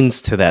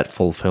means to that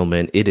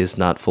fulfillment. It is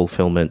not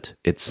fulfillment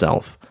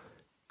itself.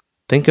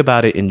 Think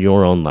about it in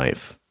your own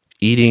life.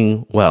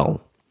 Eating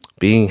well,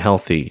 being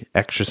healthy,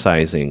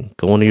 exercising,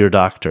 going to your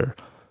doctor,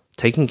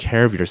 taking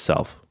care of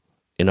yourself.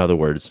 In other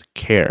words,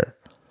 care.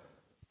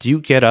 Do you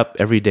get up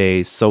every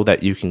day so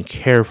that you can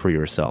care for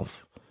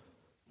yourself?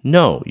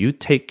 No, you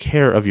take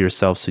care of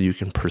yourself so you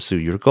can pursue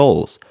your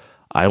goals.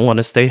 I want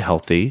to stay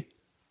healthy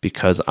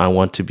because I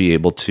want to be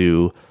able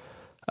to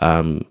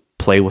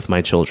play with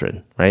my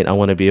children, right? I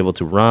want to be able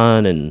to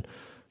run and,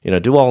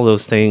 do all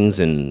those things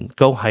and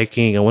go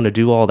hiking. I want to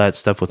do all that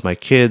stuff with my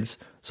kids.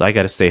 So I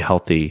got to stay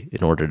healthy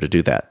in order to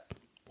do that.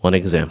 One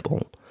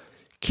example.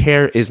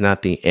 Care is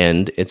not the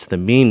end. It's the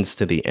means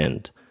to the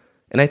end.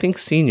 And I think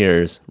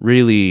seniors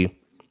really,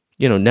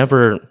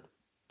 never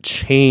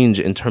change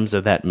in terms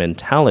of that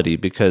mentality,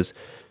 because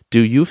do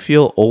you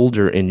feel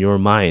older in your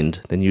mind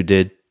than you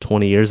did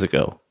 20 years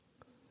ago?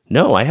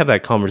 No, I have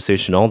that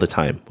conversation all the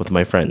time with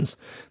my friends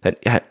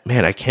that,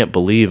 man, I can't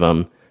believe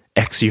I'm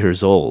X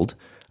years old.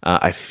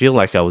 I feel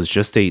like I was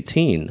just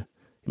 18.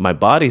 My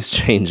body's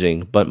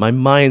changing, but my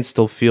mind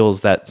still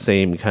feels that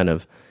same kind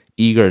of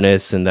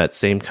eagerness and that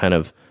same kind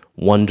of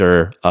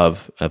wonder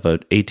of an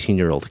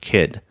 18-year-old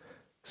kid.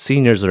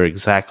 Seniors are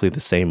exactly the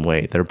same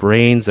way. Their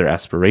brains, their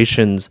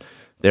aspirations,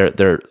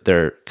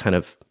 their kind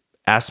of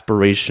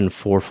aspiration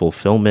for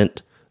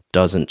fulfillment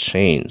doesn't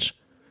change.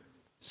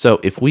 So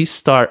if we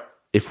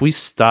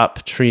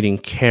stop treating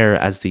care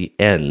as the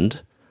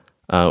end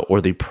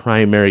or the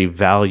primary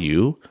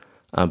value,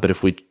 but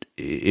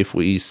if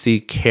we see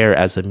care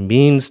as a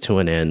means to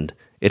an end,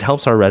 it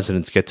helps our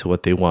residents get to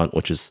what they want,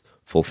 which is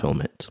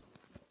fulfillment.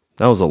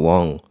 That was a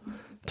long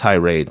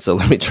tirade, so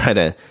let me try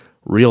to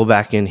reel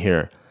back in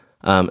here.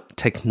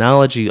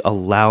 Technology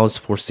allows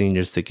for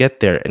seniors to get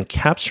there, and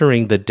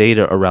capturing the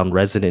data around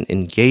resident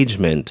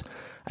engagement,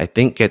 I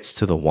think, gets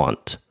to the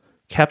want.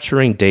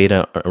 Capturing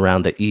data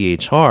around the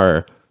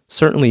EHR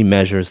certainly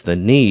measures the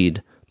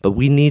need, but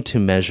we need to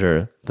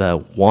measure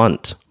the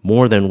want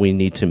more than we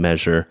need to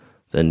measure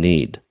the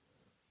need.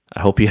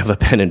 I hope you have a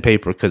pen and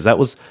paper, because that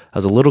was a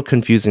little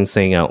confusing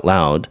saying out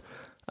loud.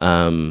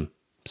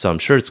 So I'm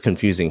sure it's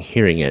confusing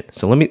hearing it.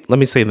 So let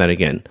me say that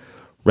again.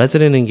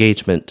 Resident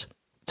engagement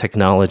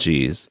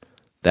technologies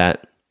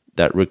that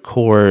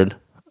record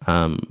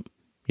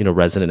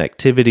resident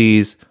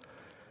activities,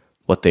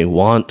 what they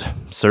want,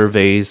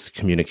 surveys,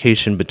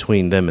 communication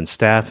between them and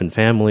staff and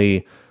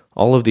family,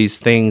 all of these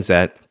things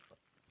that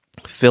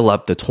fill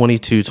up the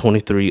 22,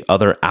 23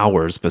 other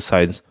hours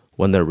besides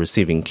when they're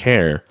receiving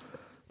care.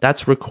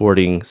 That's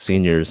recording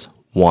seniors'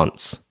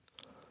 wants.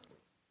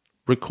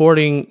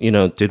 Recording,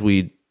 did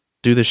we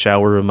do the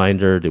shower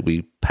reminder? Did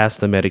we pass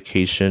the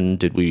medication?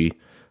 Did we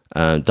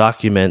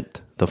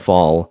document the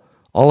fall?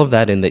 All of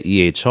that in the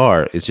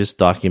EHR is just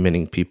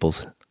documenting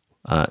people's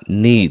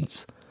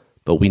needs,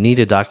 but we need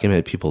to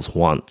document people's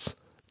wants.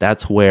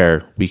 That's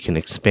where we can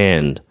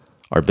expand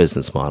our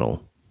business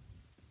model.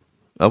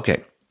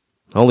 Okay,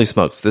 holy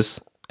smokes, this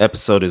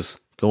episode is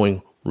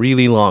going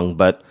really long,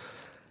 but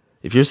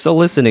if you're still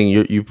listening,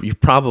 you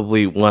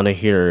probably want to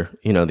hear,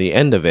 the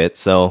end of it.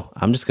 So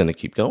I'm just going to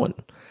keep going.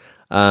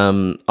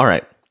 All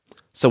right.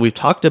 So we've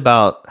talked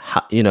about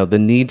how, the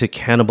need to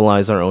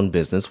cannibalize our own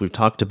business. We've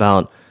talked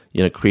about,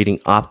 creating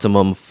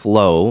optimum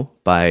flow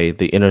by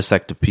the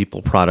intersect of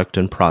people, product,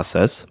 and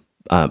process,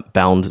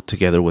 bound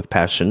together with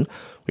passion.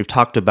 We've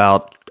talked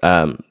about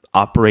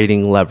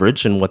operating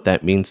leverage and what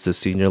that means to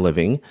senior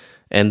living.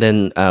 And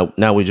then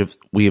now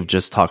we have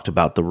just talked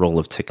about the role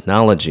of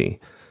technology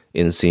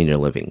in senior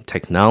living.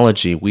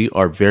 Technology, we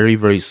are very,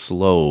 very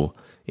slow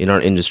in our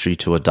industry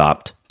to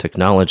adopt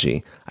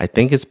technology. I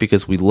think it's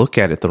because we look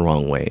at it the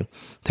wrong way.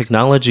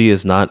 Technology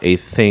is not a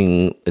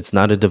thing. It's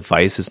not a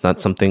device. It's not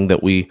something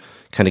that we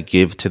kind of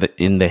give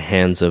in the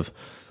hands of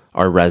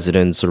our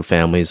residents or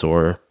families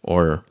or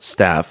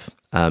staff.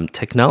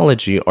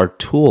 Technology are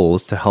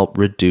tools to help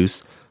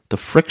reduce the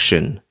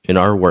friction in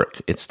our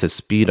work. It's to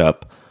speed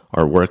up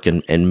our work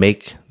and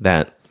make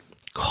that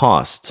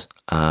cost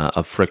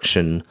of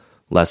friction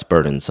less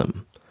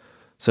burdensome.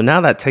 So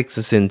now that takes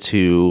us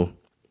into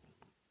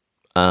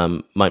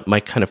my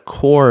kind of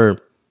core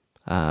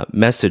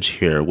message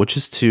here, which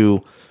is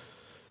to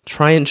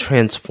try and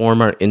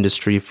transform our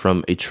industry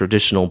from a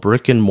traditional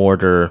brick and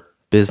mortar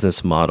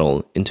business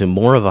model into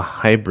more of a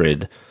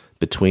hybrid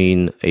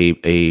between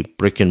a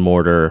brick and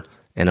mortar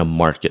and a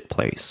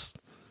marketplace.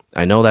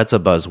 I know that's a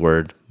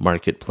buzzword,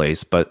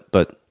 marketplace, but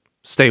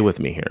stay with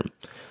me here.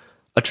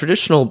 A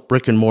traditional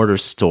brick and mortar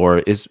store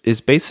is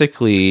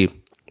basically,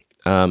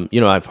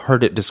 I've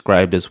heard it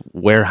described as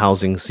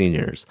warehousing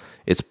seniors.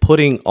 It's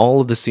putting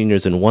all of the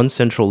seniors in one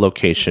central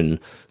location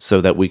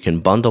so that we can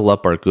bundle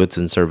up our goods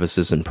and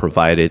services and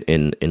provide it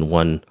in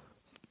one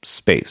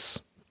space.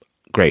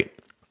 Great.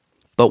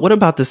 But what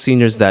about the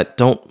seniors that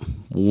don't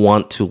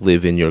want to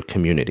live in your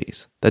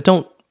communities, that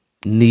don't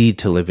need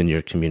to live in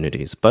your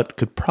communities, but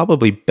could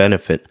probably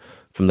benefit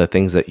from the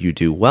things that you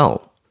do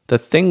well? The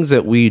things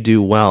that we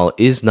do well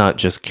is not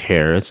just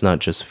care, it's not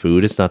just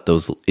food, it's not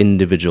those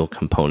individual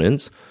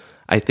components.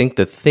 I think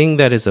the thing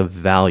that is of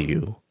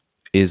value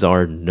is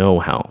our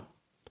know-how.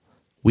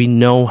 We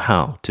know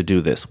how to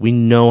do this. We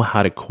know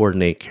how to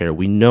coordinate care.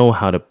 We know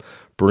how to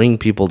bring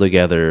people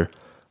together.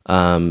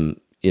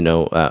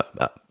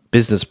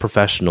 Business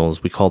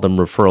professionals, we call them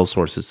referral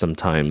sources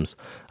sometimes.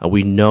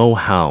 We know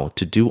how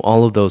to do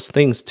all of those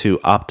things to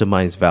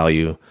optimize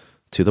value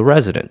to the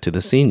resident, to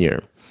the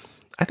senior.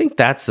 I think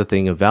that's the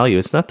thing of value.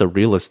 It's not the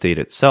real estate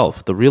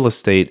itself. The real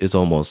estate is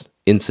almost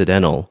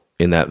incidental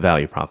in that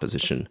value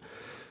proposition.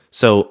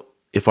 So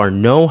if our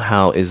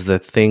know-how is the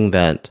thing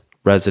that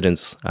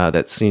residents,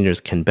 that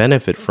seniors can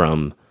benefit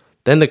from,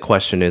 then the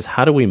question is,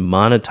 how do we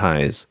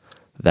monetize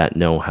that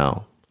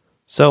know-how?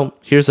 So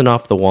here's an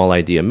off-the-wall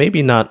idea.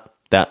 Maybe not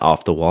that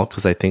off the wall,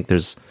 because I think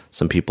there's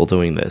some people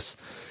doing this.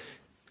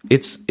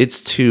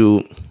 It's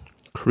to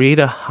create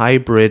a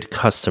hybrid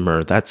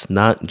customer that's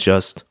not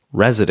just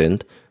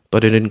resident,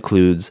 but it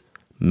includes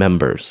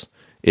members.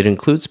 It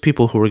includes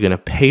people who are going to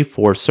pay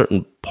for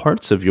certain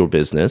parts of your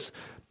business,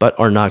 but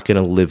are not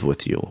going to live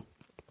with you.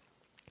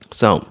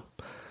 So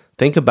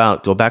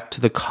go back to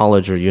the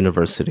college or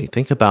university.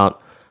 Think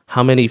about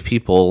how many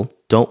people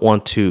don't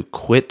want to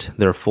quit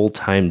their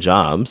full-time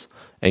jobs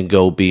and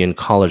go be in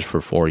college for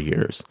 4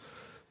 years.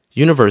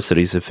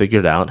 Universities have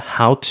figured out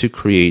how to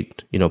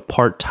create,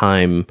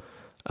 part-time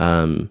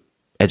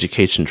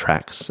education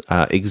tracks,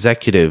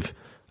 executive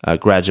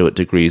graduate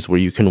degrees where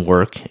you can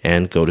work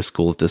and go to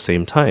school at the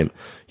same time.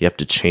 You have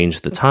to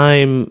change the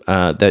time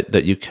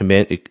that you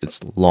commit.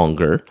 It's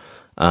longer.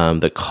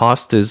 The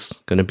cost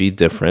is going to be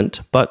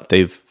different, but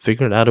they've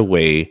figured out a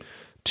way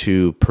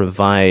to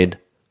provide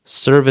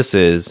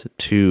services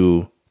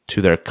to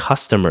their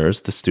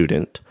customers, the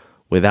student,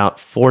 without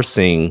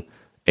forcing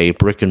a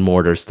brick and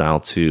mortar style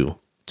to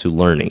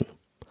learning.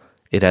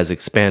 It has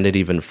expanded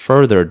even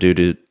further due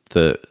to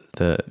the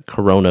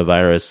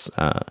coronavirus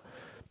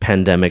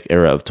pandemic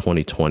era of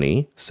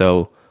 2020.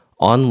 So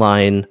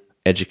online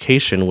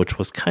education, which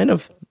was kind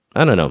of,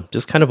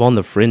 just kind of on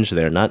the fringe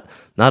there. Not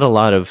a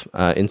lot of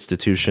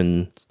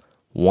institutions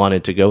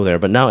wanted to go there,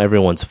 but now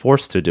everyone's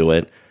forced to do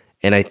it.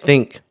 And I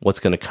think what's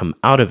going to come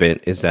out of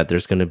it is that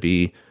there's going to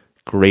be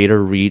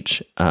greater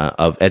reach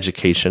of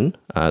education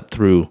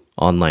through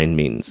online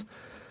means.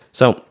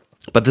 So,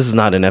 but this is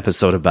not an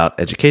episode about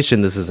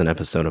education. This is an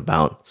episode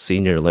about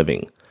senior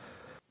living.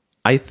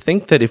 I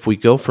think that if we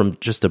go from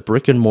just a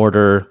brick and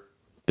mortar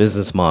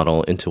business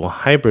model into a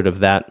hybrid of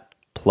that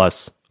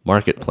plus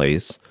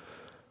marketplace,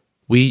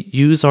 we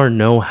use our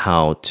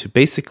know-how to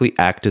basically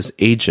act as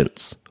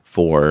agents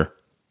for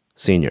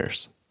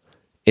seniors.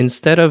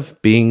 Instead of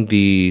being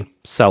the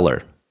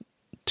seller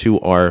to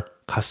our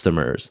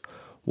customers,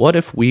 what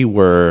if we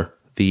were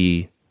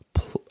the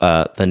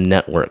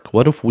network?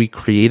 What if we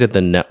created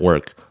the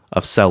network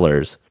of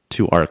sellers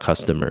to our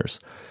customers?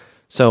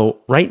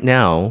 So right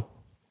now,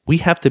 we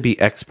have to be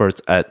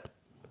experts at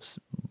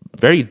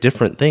very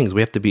different things.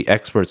 We have to be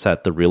experts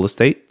at the real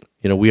estate.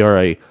 We are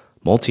a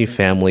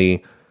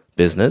multifamily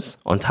business.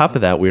 On top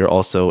of that, we are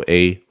also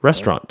a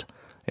restaurant.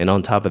 And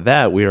on top of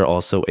that, we are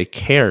also a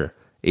care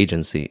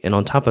agency. And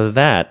on top of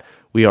that,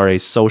 we are a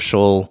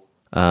social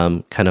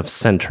kind of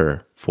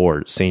center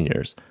for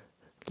seniors.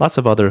 Lots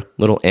of other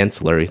little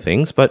ancillary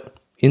things, but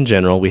in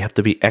general, we have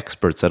to be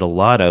experts at a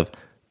lot of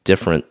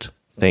different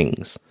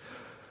things.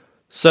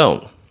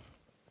 So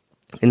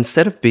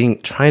instead of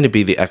trying to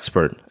be the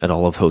expert at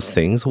all of those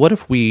things, what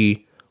if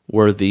we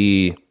were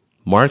the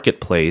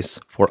marketplace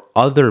for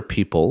other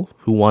people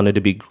who wanted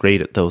to be great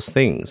at those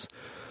things?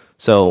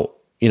 So,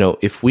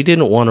 if we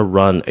didn't want to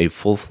run a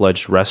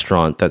full-fledged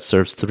restaurant that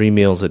serves 3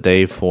 meals a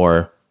day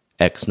for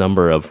X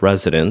number of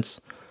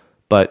residents,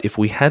 but if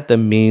we had the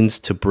means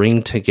to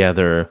bring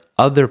together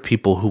other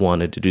people who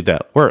wanted to do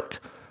that work,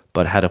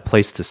 but had a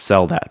place to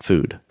sell that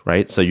food,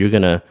 right? So you're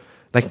going to,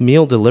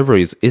 meal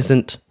deliveries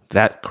isn't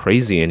that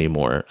crazy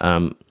anymore.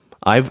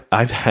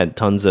 I've had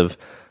tons of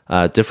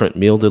different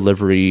meal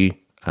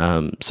delivery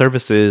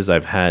services.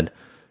 I've had,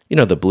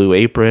 the Blue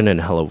Apron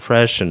and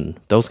HelloFresh and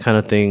those kind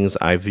of things.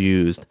 I've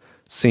used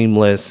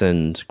Seamless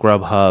and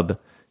Grubhub.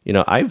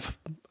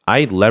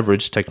 I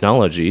leverage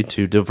technology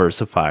to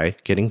diversify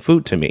getting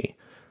food to me.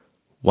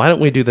 Why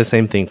don't we do the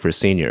same thing for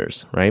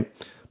seniors, right?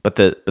 But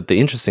the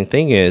interesting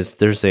thing is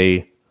there's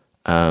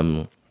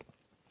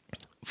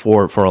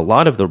for a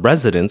lot of the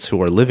residents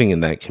who are living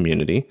in that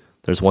community,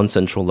 there's one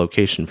central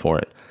location for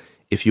it.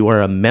 If you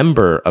are a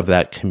member of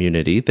that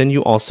community, then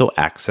you also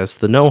access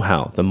the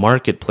know-how, the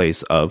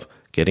marketplace of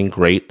getting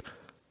great,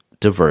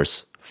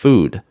 diverse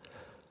food.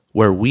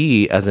 Where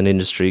we as an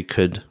industry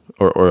could,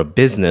 or a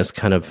business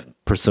kind of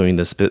pursuing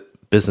this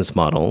business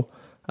model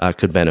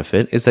could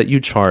benefit, is that you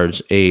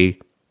charge a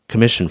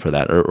commission for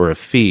that, or a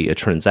fee, a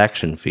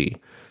transaction fee.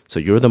 So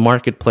you're the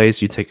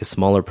marketplace, you take a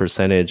smaller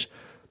percentage,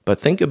 but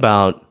think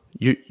about,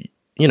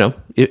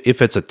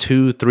 if it's a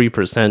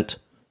 2-3%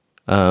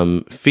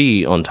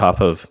 fee on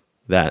top of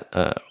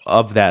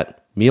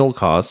that meal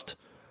cost,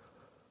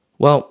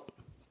 well,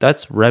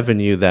 that's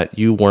revenue that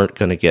you weren't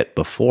going to get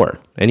before.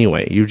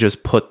 Anyway, you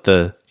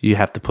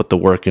have to put the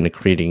work into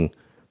creating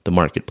the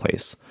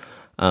marketplace.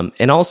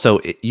 And also,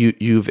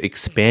 you've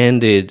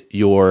expanded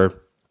your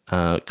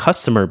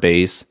customer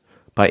base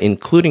by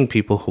including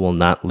people who will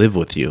not live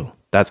with you.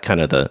 That's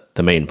kind of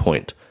the main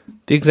point.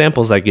 The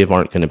examples I give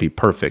aren't going to be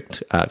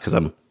perfect because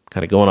I'm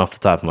kind of going off the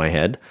top of my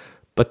head,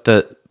 but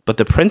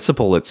the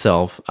principle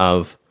itself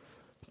of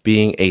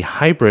being a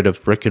hybrid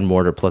of brick and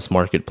mortar plus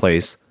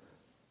marketplace,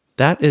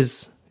 that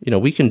is,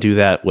 we can do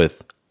that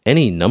with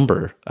any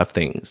number of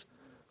things.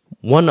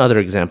 One other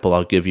example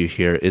I'll give you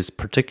here is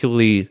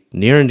particularly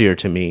near and dear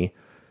to me,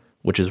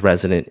 which is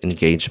resident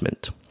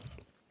engagement.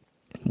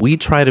 We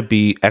try to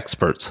be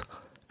experts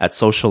at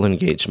social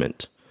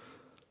engagement,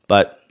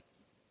 but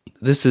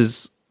this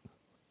is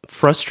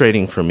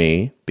frustrating for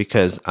me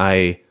because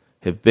I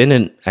have been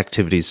an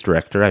activities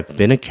director, I've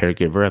been a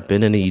caregiver, I've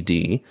been an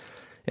ED,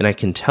 and I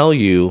can tell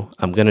you,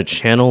 I'm going to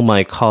channel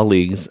my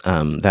colleagues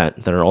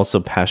that are also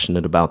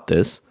passionate about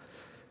this.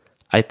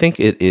 I think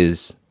it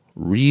is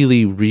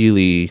really,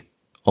 really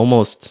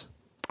almost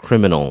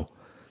criminal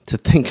to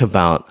think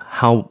about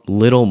how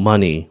little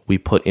money we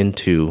put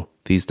into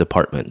these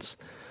departments.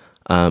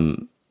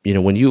 When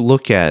you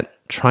look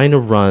at trying to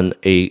run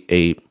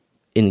a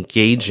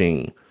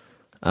engaging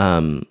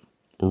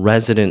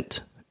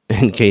resident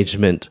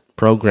engagement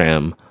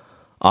program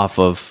off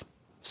of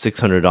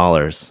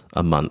 $600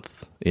 a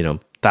month,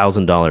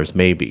 $1,000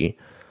 maybe.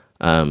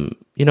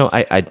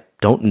 I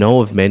don't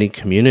know of many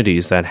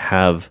communities that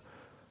have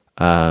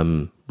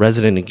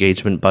resident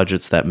engagement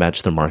budgets that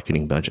match their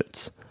marketing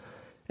budgets.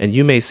 And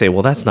you may say,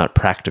 well, that's not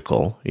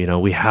practical.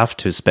 We have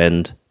to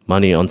spend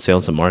money on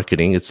sales and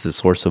marketing. It's the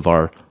source of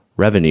our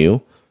revenue.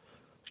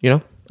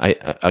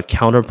 A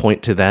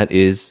counterpoint to that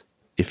is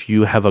if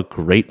you have a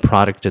great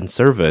product and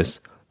service,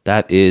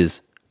 that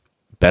is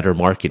better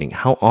marketing.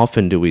 How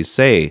often do we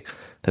say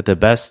that the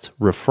best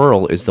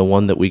referral is the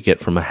one that we get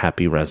from a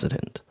happy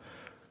resident?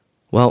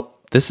 Well,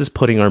 this is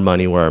putting our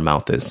money where our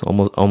mouth is,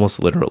 almost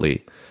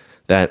literally.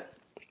 That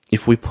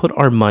if we put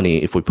our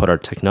money, if we put our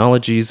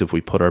technologies, if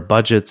we put our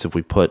budgets, if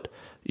we put,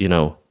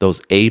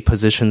 those A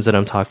positions that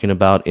I'm talking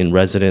about in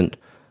resident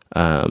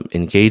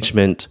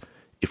engagement,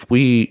 if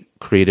we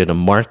created a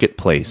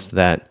marketplace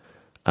that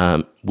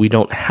we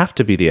don't have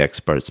to be the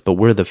experts, but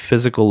we're the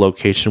physical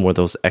location where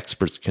those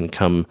experts can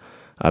come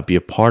be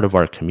a part of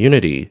our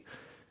community.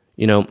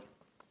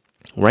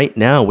 Right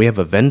now we have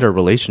a vendor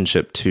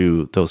relationship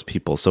to those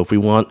people. So if we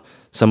want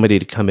somebody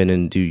to come in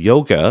and do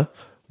yoga,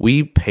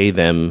 we pay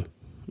them,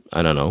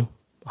 I don't know,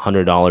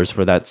 $100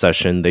 for that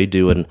session. They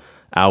do an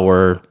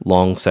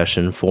hour-long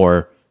session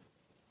for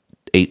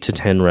 8 to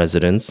 10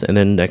 residents, and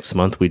then next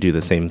month we do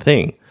the same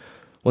thing.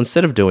 Well,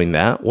 instead of doing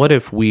that, what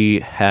if we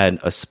had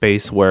a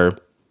space where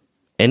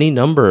any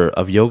number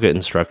of yoga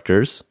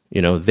instructors,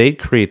 they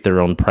create their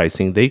own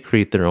pricing, they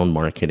create their own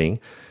marketing,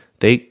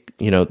 they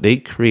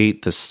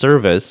create the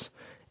service,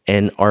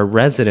 and our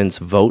residents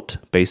vote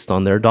based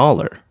on their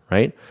dollar,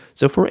 right?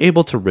 So if we're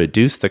able to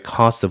reduce the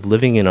cost of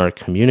living in our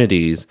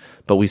communities,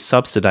 but we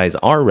subsidize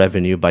our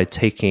revenue by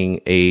taking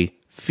a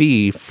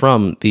fee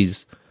from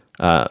these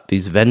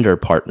vendor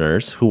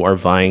partners who are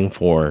vying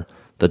for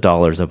the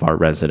dollars of our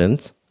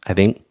residents, I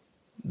think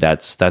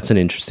that's an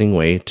interesting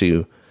way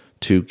to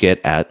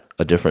get at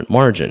a different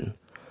margin.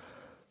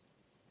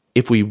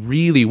 If we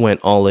really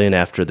went all in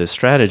after this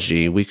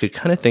strategy, we could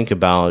kind of think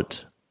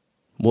about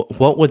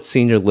what would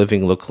senior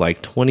living look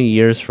like 20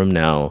 years from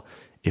now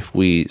if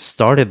we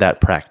started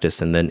that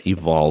practice and then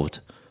evolved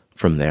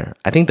from there.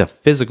 I think the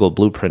physical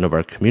blueprint of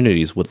our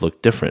communities would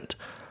look different.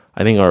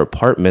 I think our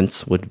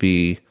apartments would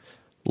be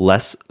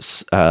less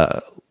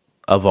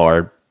of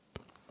our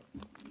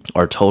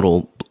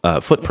total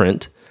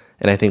footprint,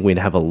 and I think we'd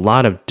have a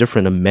lot of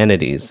different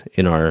amenities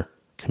in our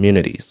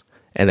communities.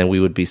 And then we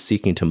would be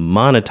seeking to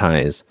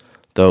monetize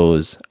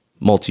those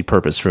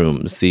multi-purpose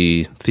rooms,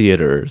 the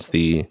theaters,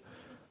 the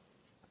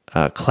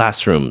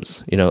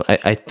classrooms.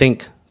 I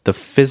think the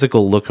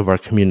physical look of our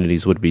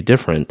communities would be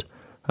different,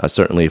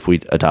 certainly if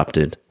we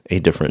adopted a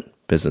different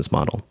business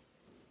model.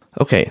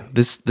 Okay,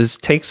 this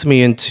takes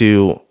me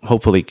into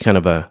hopefully kind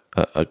of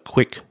a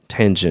quick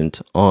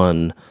tangent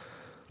on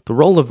the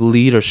role of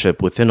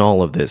leadership within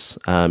all of this.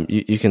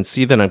 You can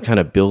see that I'm kind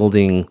of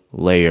building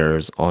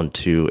layers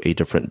onto a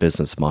different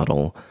business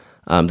model.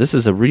 This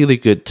is a really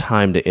good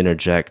time to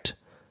interject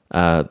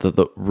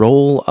the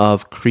role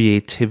of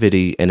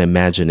creativity and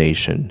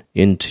imagination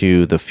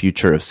into the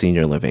future of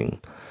senior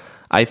living.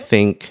 I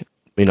think,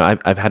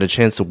 I've had a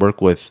chance to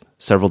work with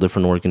several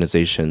different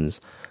organizations.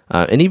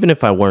 And even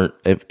if I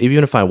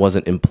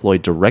wasn't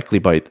employed directly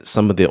by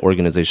some of the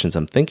organizations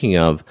I'm thinking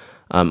of,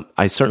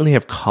 I certainly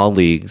have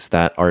colleagues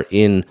that are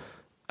in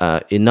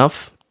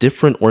enough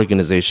different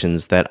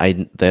organizations that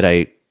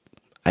I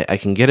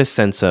can get a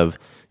sense of,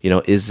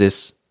 is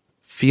this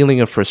feeling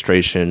of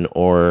frustration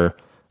or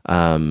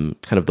kind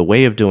of the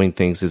way of doing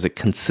things, is it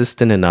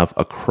consistent enough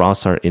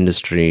across our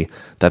industry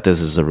that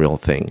this is a real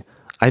thing?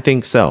 I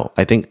think so.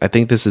 I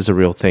think this is a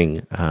real thing.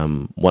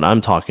 What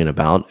I'm talking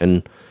about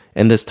and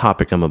this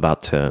topic I'm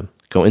about to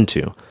go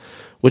into,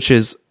 which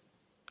is,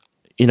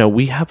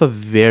 we have a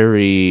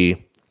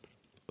very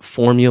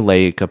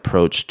formulaic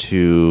approach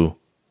to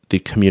the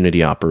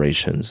community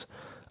operations.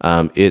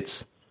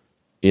 It's,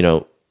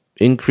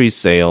 increased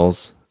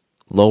sales,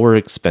 lower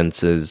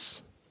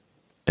expenses,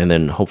 and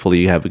then hopefully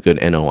you have a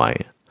good NOI.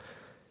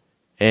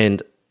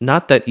 And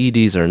not that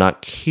EDs are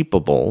not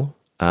capable.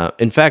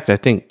 In fact, I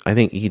think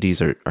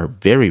EDs are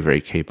very,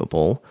 very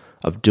capable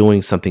of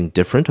doing something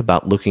different,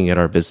 about looking at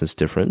our business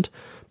different,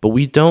 but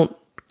we don't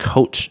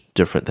coach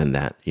different than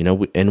that.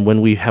 And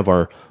when we have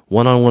our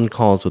one-on-one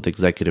calls with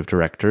executive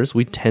directors,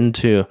 we tend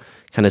to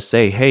kind of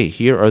say, hey,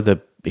 here are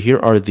the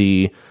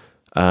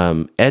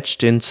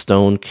etched in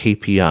stone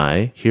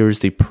KPI. Here's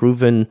the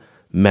proven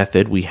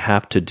method. We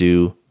have to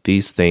do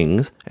these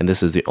things, and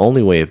this is the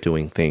only way of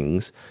doing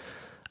things.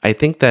 I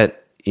think that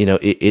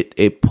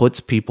it puts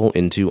people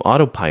into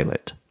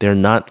autopilot. They're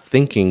not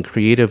thinking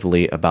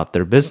creatively about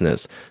their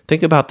business.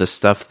 Think about the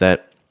stuff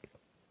that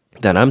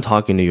I'm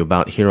talking to you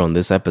about here on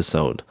this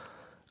episode.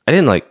 I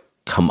didn't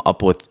come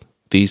up with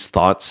these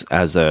thoughts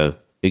as a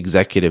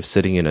executive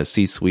sitting in a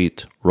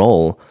C-suite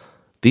role.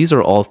 These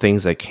are all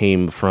things that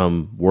came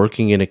from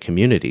working in a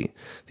community.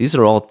 These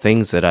are all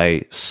things that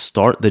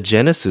the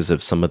genesis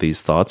of some of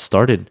these thoughts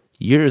started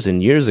years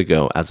and years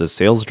ago as a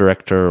sales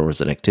director or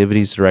as an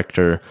activities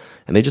director,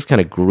 and they just kind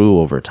of grew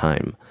over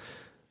time.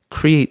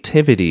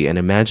 Creativity and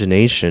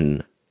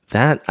imagination,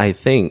 that I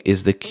think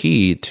is the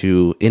key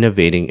to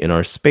innovating in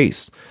our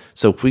space.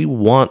 So if we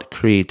want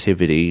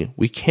creativity,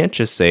 we can't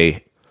just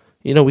say,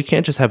 we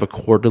can't just have a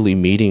quarterly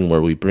meeting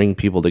where we bring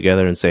people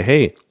together and say,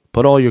 hey,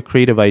 put all your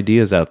creative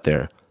ideas out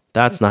there.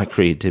 That's not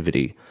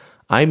creativity.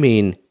 I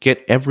mean,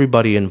 get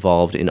everybody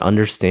involved in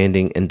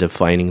understanding and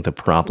defining the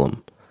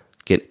problem.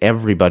 Get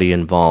everybody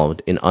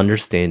involved in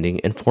understanding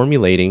and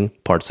formulating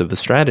parts of the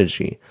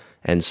strategy,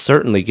 and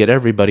certainly get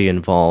everybody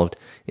involved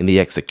in the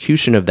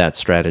execution of that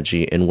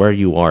strategy and where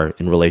you are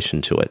in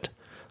relation to it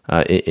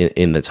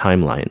in the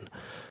timeline.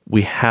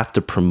 We have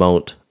to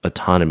promote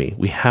autonomy.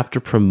 We have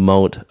to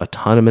promote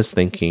autonomous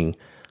thinking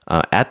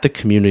at the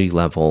community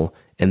level,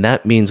 and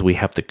that means we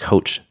have to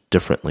coach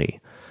differently.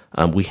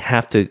 We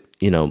have to,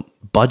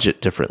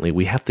 budget differently.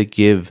 We have to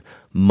give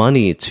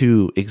money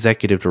to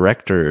executive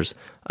directors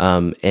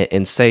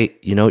and say,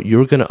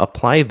 you're going to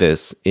apply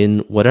this in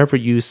whatever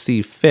you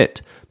see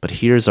fit, but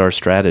here's our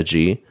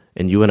strategy,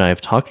 and you and I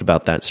have talked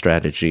about that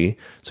strategy.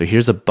 So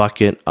here's a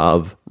bucket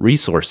of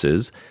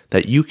resources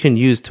that you can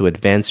use to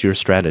advance your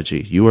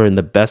strategy. You are in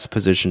the best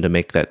position to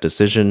make that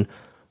decision.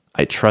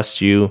 I trust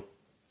you.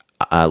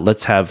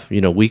 Let's have,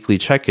 weekly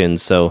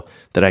check-ins so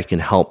that I can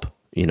help,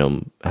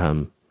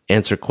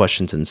 answer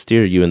questions and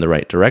steer you in the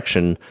right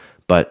direction.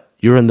 But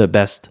you're in the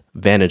best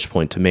vantage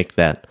point to make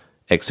that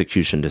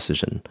execution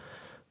decision.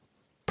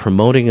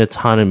 Promoting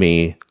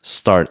autonomy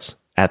starts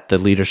at the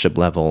leadership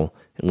level,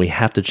 and we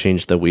have to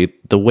change the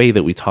way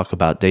that we talk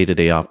about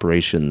day-to-day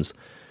operations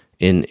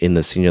in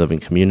the senior living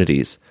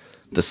communities.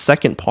 The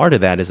second part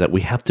of that is that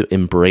we have to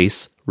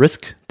embrace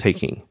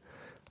risk-taking.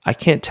 I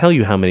can't tell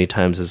you how many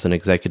times as an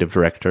executive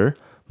director,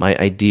 my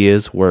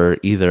ideas were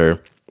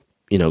either,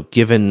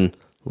 given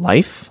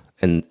life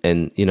and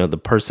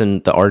the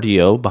person, the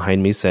RDO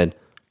behind me said,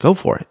 go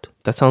for it.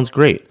 That sounds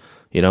great.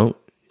 You're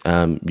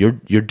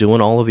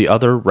doing all of the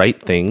other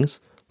right things.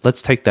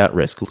 Let's take that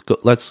risk.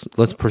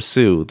 Let's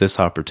pursue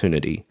this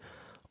opportunity.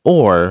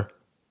 Or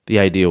the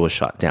idea was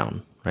shot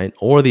down, right?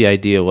 Or the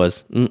idea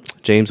was,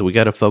 James, we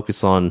got to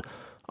focus on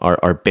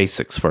our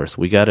basics first.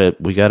 We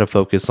gotta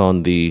focus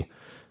on the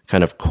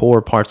kind of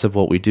core parts of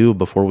what we do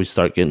before we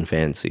start getting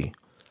fancy.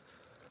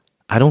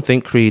 I don't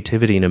think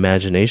creativity and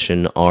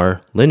imagination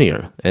are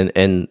linear,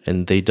 and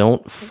they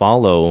don't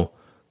follow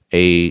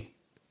a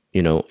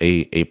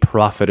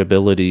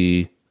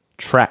profitability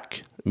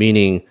track,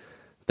 meaning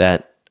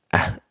that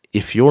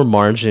if your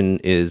margin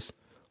is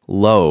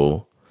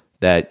low,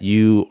 that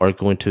you are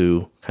going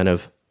to kind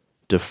of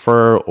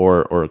defer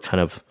or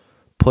kind of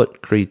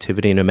put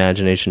creativity and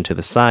imagination to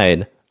the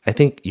side. I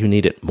think you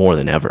need it more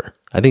than ever.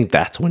 I think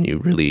that's when you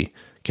really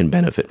can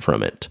benefit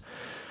from it.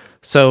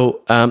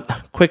 So,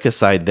 quick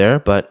aside there,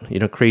 but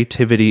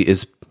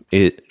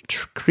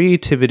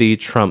creativity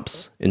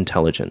trumps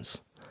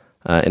intelligence,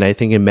 and I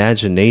think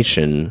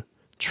imagination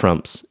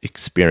trumps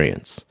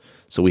experience.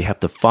 So we have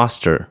to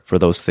foster for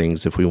those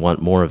things if we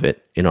want more of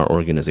it in our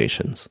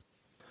organizations.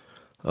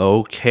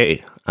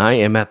 Okay, I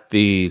am at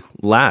the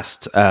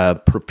last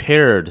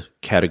prepared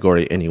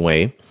category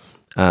anyway.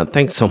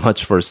 Thanks so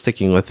much for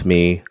sticking with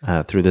me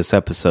through this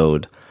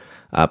episode.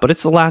 But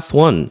it's the last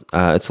one.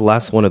 It's the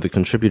last one of the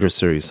contributor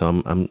series,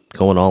 so I'm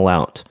going all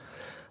out.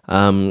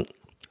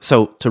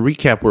 So to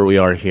recap where we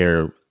are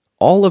here,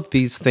 all of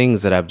these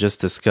things that I've just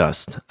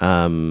discussed,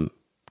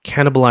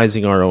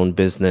 cannibalizing our own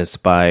business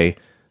by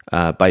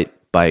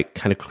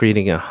kind of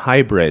creating a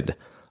hybrid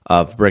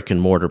of brick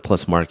and mortar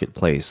plus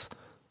marketplace,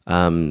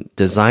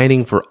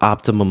 designing for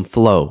optimum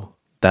flow.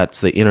 That's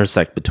the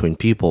intersect between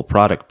people,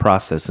 product,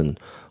 process, and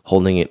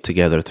holding it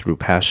together through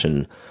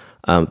passion.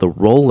 The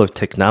role of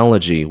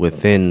technology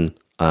within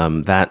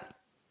that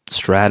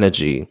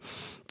strategy,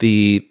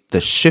 the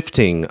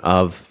shifting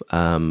of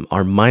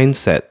our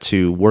mindset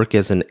to work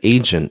as an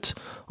agent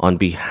on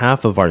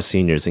behalf of our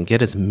seniors and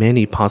get as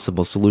many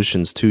possible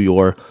solutions to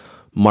your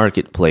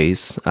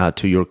marketplace,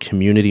 to your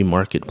community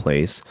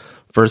marketplace,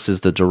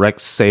 versus the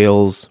direct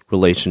sales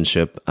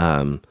relationship,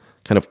 kind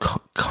of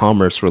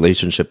commerce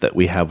relationship that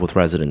we have with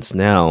residents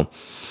now.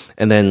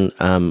 And then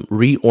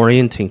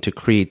reorienting to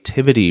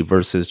creativity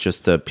versus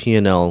just a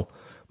P&L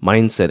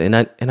mindset.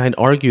 And I'd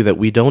argue that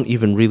we don't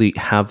even really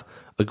have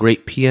a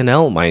great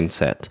P&L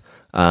mindset.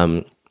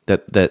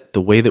 That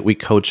the way that we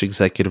coach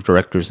executive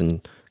directors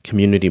and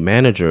community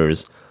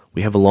managers,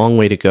 we have a long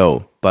way to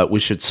go. But we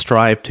should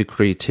strive to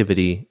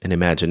creativity and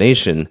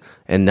imagination,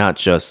 and not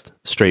just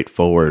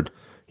straightforward,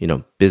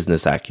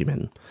 business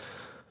acumen.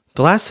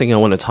 The last thing I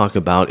want to talk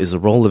about is the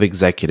role of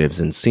executives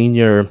and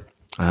senior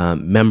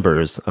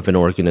members of an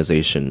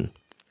organization.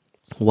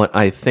 What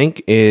I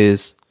think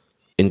is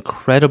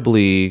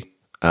incredibly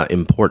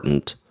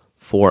important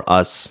for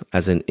us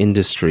as an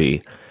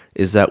industry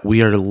is that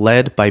we are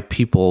led by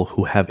people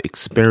who have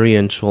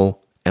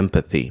experiential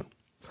empathy.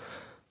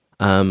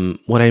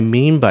 What I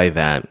mean by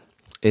that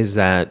is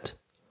that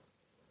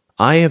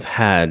I have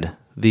had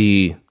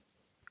the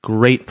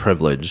great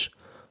privilege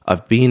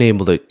of being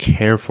able to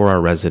care for our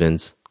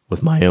residents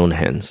with my own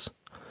hands.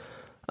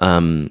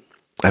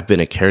 I've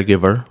been a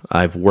caregiver.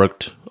 I've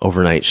worked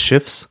overnight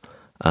shifts.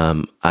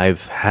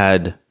 I've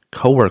had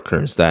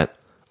coworkers that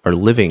are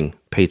living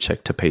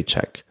paycheck to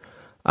paycheck.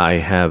 I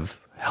have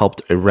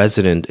helped a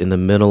resident in the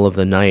middle of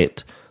the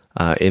night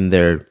in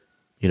their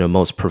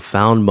most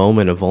profound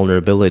moment of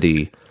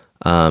vulnerability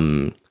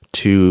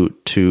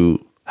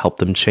to help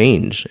them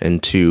change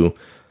and to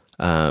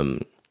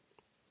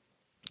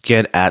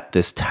get at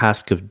this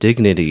task of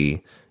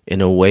dignity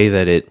in a way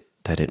that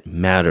it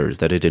matters,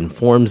 that it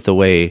informs the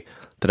way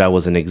that I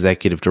was an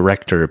executive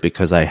director,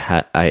 because I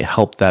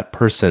helped that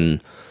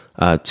person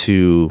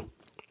to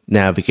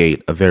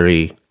navigate a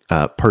very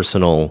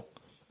personal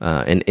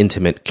and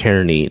intimate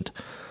care need.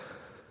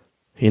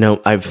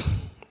 I've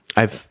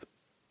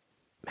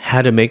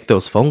had to make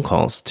those phone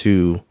calls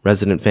to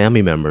resident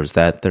family members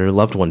that their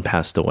loved one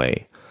passed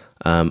away.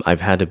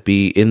 I've had to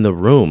be in the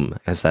room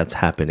as that's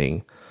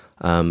happening.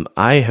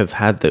 I have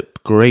had the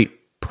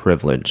great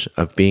privilege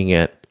of being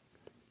at,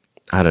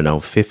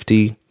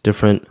 50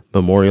 different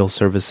memorial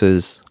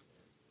services.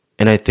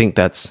 And I think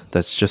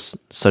that's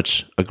just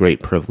such a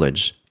great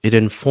privilege. It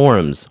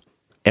informs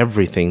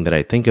everything that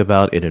I think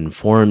about. It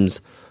informs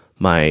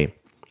my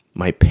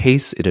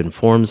pace. It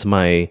informs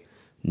my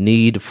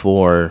need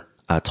for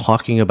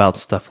talking about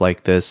stuff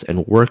like this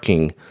and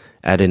working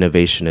at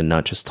innovation and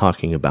not just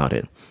talking about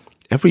it.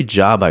 Every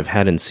job I've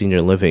had in senior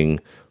living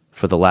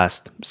for the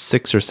last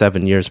 6 or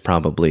 7 years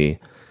probably,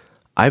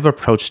 I've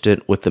approached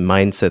it with the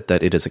mindset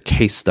that it is a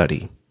case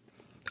study.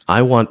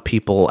 I want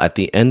people at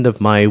the end of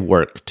my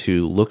work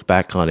to look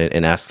back on it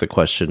and ask the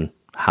question,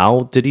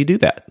 how did he do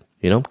that?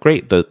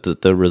 Great,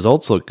 the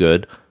results look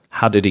good.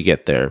 How did he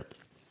get there?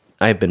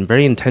 I've been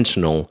very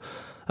intentional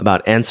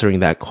about answering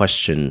that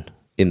question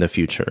in the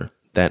future,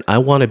 that I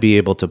want to be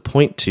able to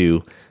point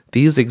to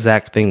these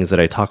exact things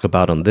that I talk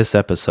about on this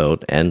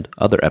episode and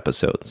other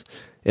episodes.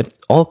 It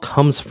all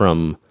comes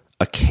from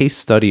a case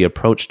study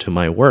approach to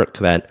my work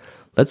that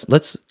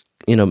let's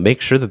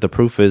make sure that the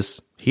proof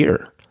is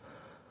here.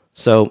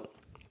 So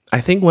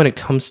I think when it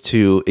comes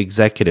to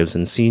executives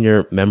and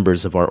senior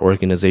members of our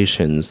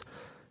organizations,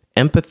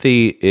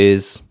 empathy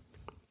is,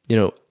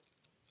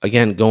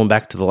 again, going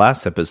back to the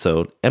last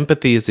episode,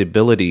 empathy is the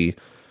ability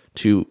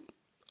to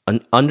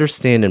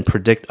understand and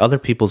predict other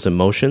people's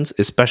emotions,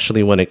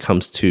 especially when it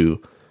comes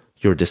to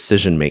your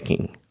decision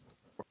making.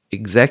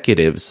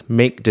 Executives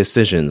make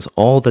decisions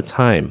all the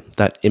time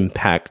that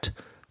impact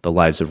the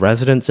lives of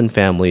residents and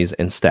families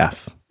and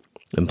staff,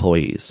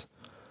 employees.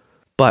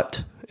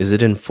 But is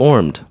it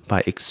informed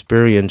by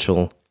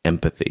experiential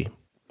empathy?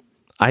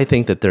 I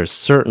think that there's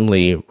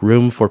certainly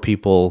room for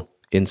people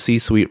in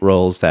C-suite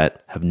roles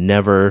that have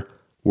never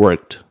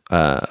worked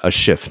a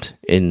shift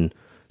in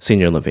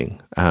senior living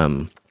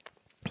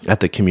at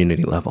the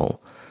community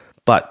level.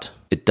 but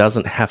it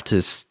doesn't have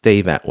to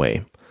stay that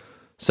way.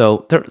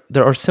 So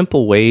there are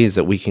simple ways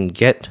that we can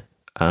get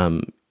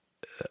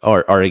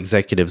our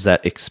executives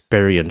that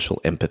experiential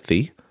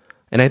empathy.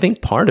 And I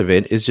think part of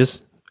it is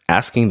just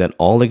asking that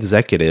all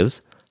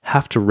executives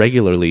have to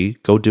regularly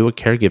go do a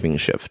caregiving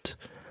shift.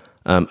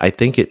 I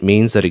think it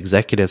means that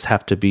executives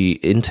have to be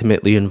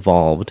intimately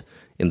involved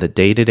in the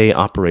day-to-day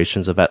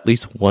operations of at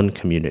least one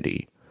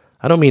community.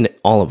 I don't mean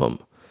all of them,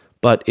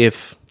 but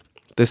if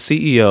the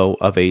CEO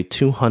of a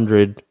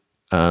 200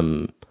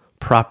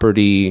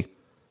 property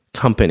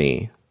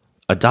company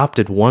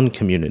adopted one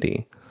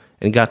community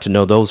and got to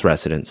know those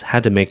residents,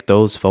 had to make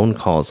those phone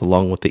calls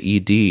along with the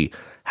ED,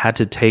 had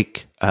to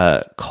take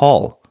a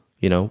call,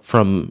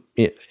 from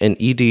an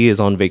ED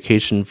is on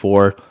vacation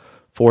for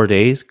 4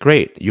 days.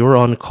 Great. You're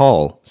on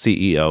call,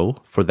 CEO,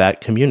 for that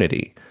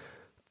community.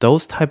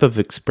 Those type of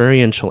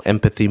experiential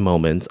empathy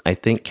moments, I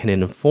think, can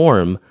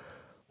inform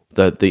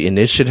the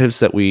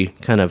initiatives that we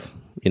kind of,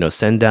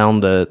 send down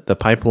the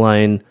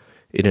pipeline.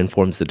 It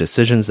informs the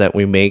decisions that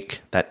we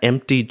make. That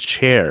empty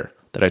chair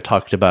that I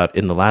talked about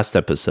in the last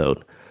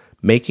episode,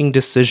 making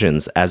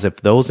decisions as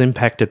if those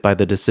impacted by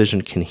the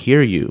decision can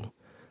hear you.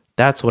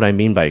 That's what I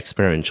mean by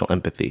experiential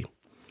empathy.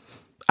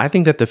 I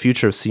think that the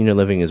future of senior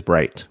living is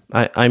bright.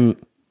 I'm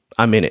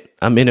in it.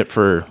 I'm in it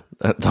for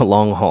the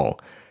long haul.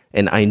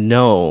 And I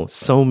know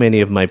so many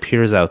of my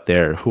peers out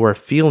there who are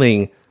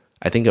feeling,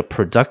 I think, a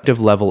productive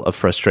level of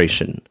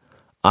frustration.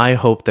 I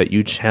hope that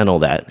you channel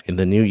that in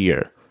the new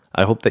year.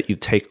 I hope that you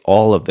take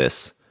all of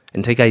this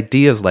and take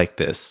ideas like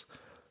this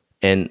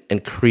and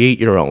create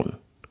your own.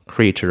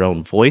 Create your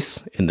own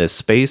voice in this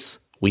space.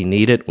 We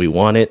need it. We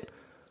want it.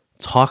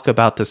 Talk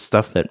about the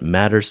stuff that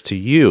matters to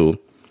you.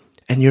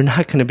 And you're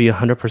not going to be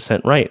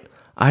 100% right.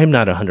 I'm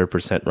not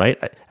 100% right.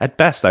 At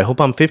best, I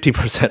hope I'm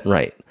 50%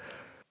 right.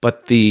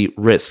 But the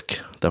risk,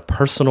 the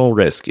personal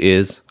risk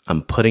is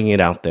I'm putting it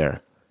out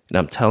there and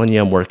I'm telling you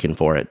I'm working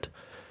for it.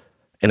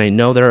 And I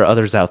know there are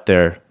others out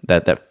there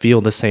that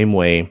feel the same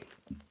way,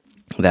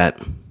 that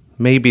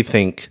maybe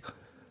think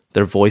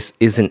their voice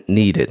isn't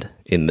needed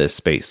in this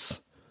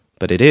space.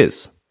 But it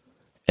is.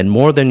 And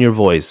more than your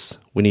voice,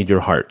 we need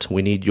your heart.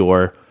 We need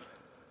your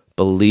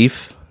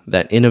belief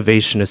that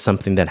innovation is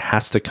something that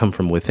has to come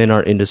from within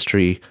our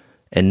industry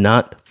and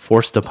not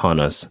forced upon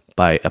us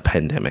by a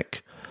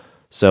pandemic.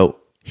 So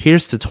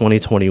here's to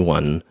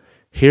 2021.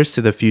 Here's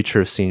to the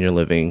future of senior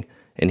living.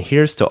 And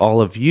here's to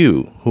all of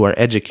you who are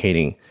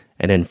educating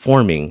and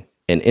informing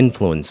and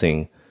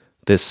influencing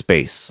this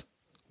space.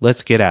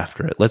 Let's get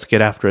after it. Let's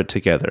get after it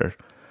together.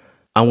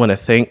 I want to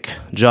thank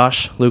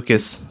Josh,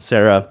 Lucas,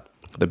 Sarah,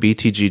 the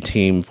BTG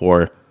team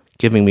for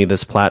giving me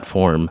this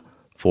platform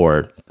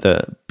for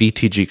the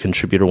BTG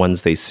Contributor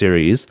Wednesday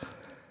series.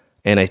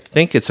 And I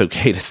think it's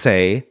okay to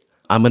say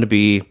I'm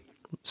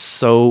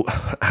so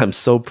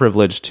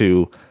privileged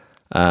to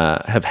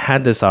have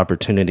had this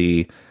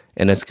opportunity,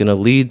 and it's going to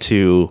lead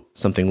to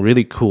something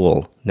really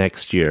cool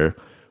next year,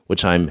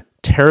 which I'm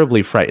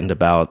terribly frightened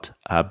about,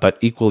 but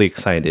equally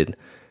excited,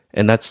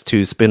 and that's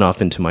to spin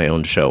off into my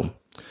own show.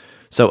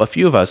 So a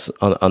few of us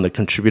on the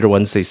Contributor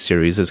Wednesday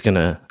series we're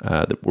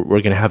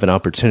gonna have an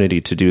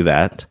opportunity to do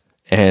that,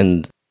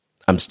 and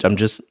I'm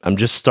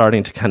just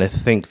starting to kind of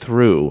think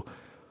through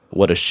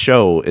what a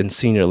show in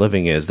senior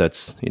living is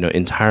that's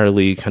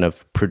entirely kind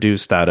of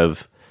produced out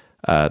of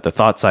the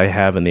thoughts I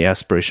have and the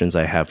aspirations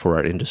I have for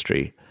our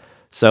industry.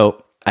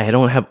 So I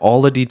don't have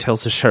all the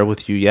details to share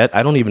with you yet.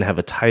 I don't even have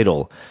a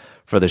title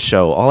for the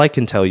show. All I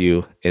can tell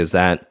you is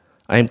that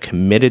I am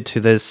committed to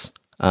this,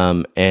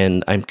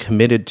 and I'm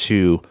committed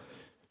to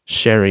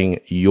sharing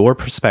your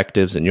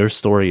perspectives and your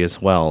story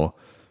as well.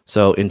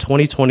 So in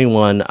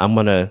 2021, I'm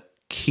going to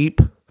keep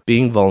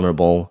being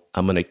vulnerable.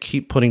 I'm going to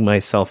keep putting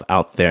myself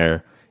out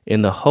there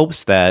in the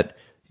hopes that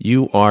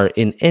you are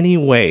in any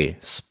way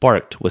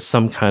sparked with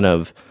some kind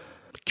of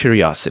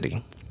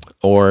curiosity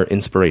or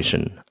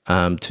inspiration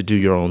to do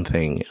your own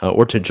thing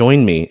or to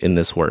join me in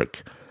this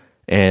work.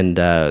 And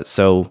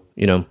so,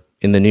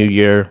 in the new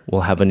year,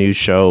 we'll have a new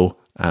show,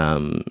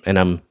 and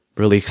I'm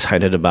really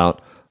excited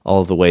about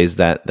all of the ways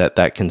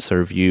that can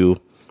serve you.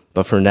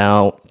 But for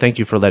now, thank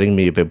you for letting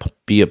me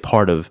be a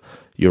part of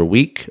your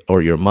week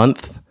or your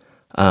month,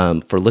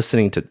 for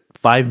listening to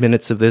 5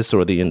 minutes of this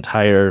or the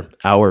entire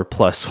hour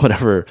plus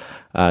whatever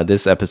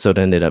this episode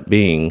ended up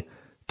being.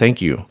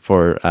 Thank you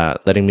for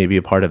letting me be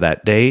a part of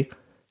that day.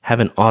 Have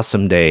an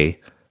awesome day.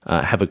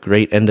 Have a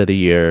great end of the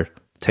year.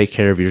 Take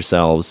care of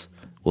yourselves.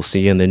 We'll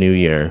see you in the new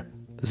year.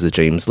 This is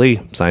James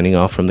Lee, signing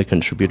off from the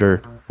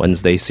Contributor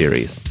Wednesday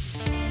series.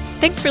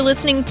 Thanks for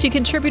listening to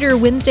Contributor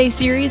Wednesday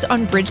series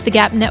on Bridge the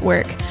Gap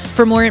Network.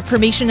 For more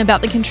information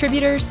about the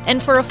contributors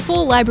and for a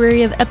full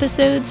library of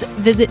episodes,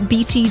 visit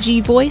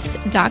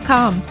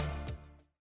btgvoice.com.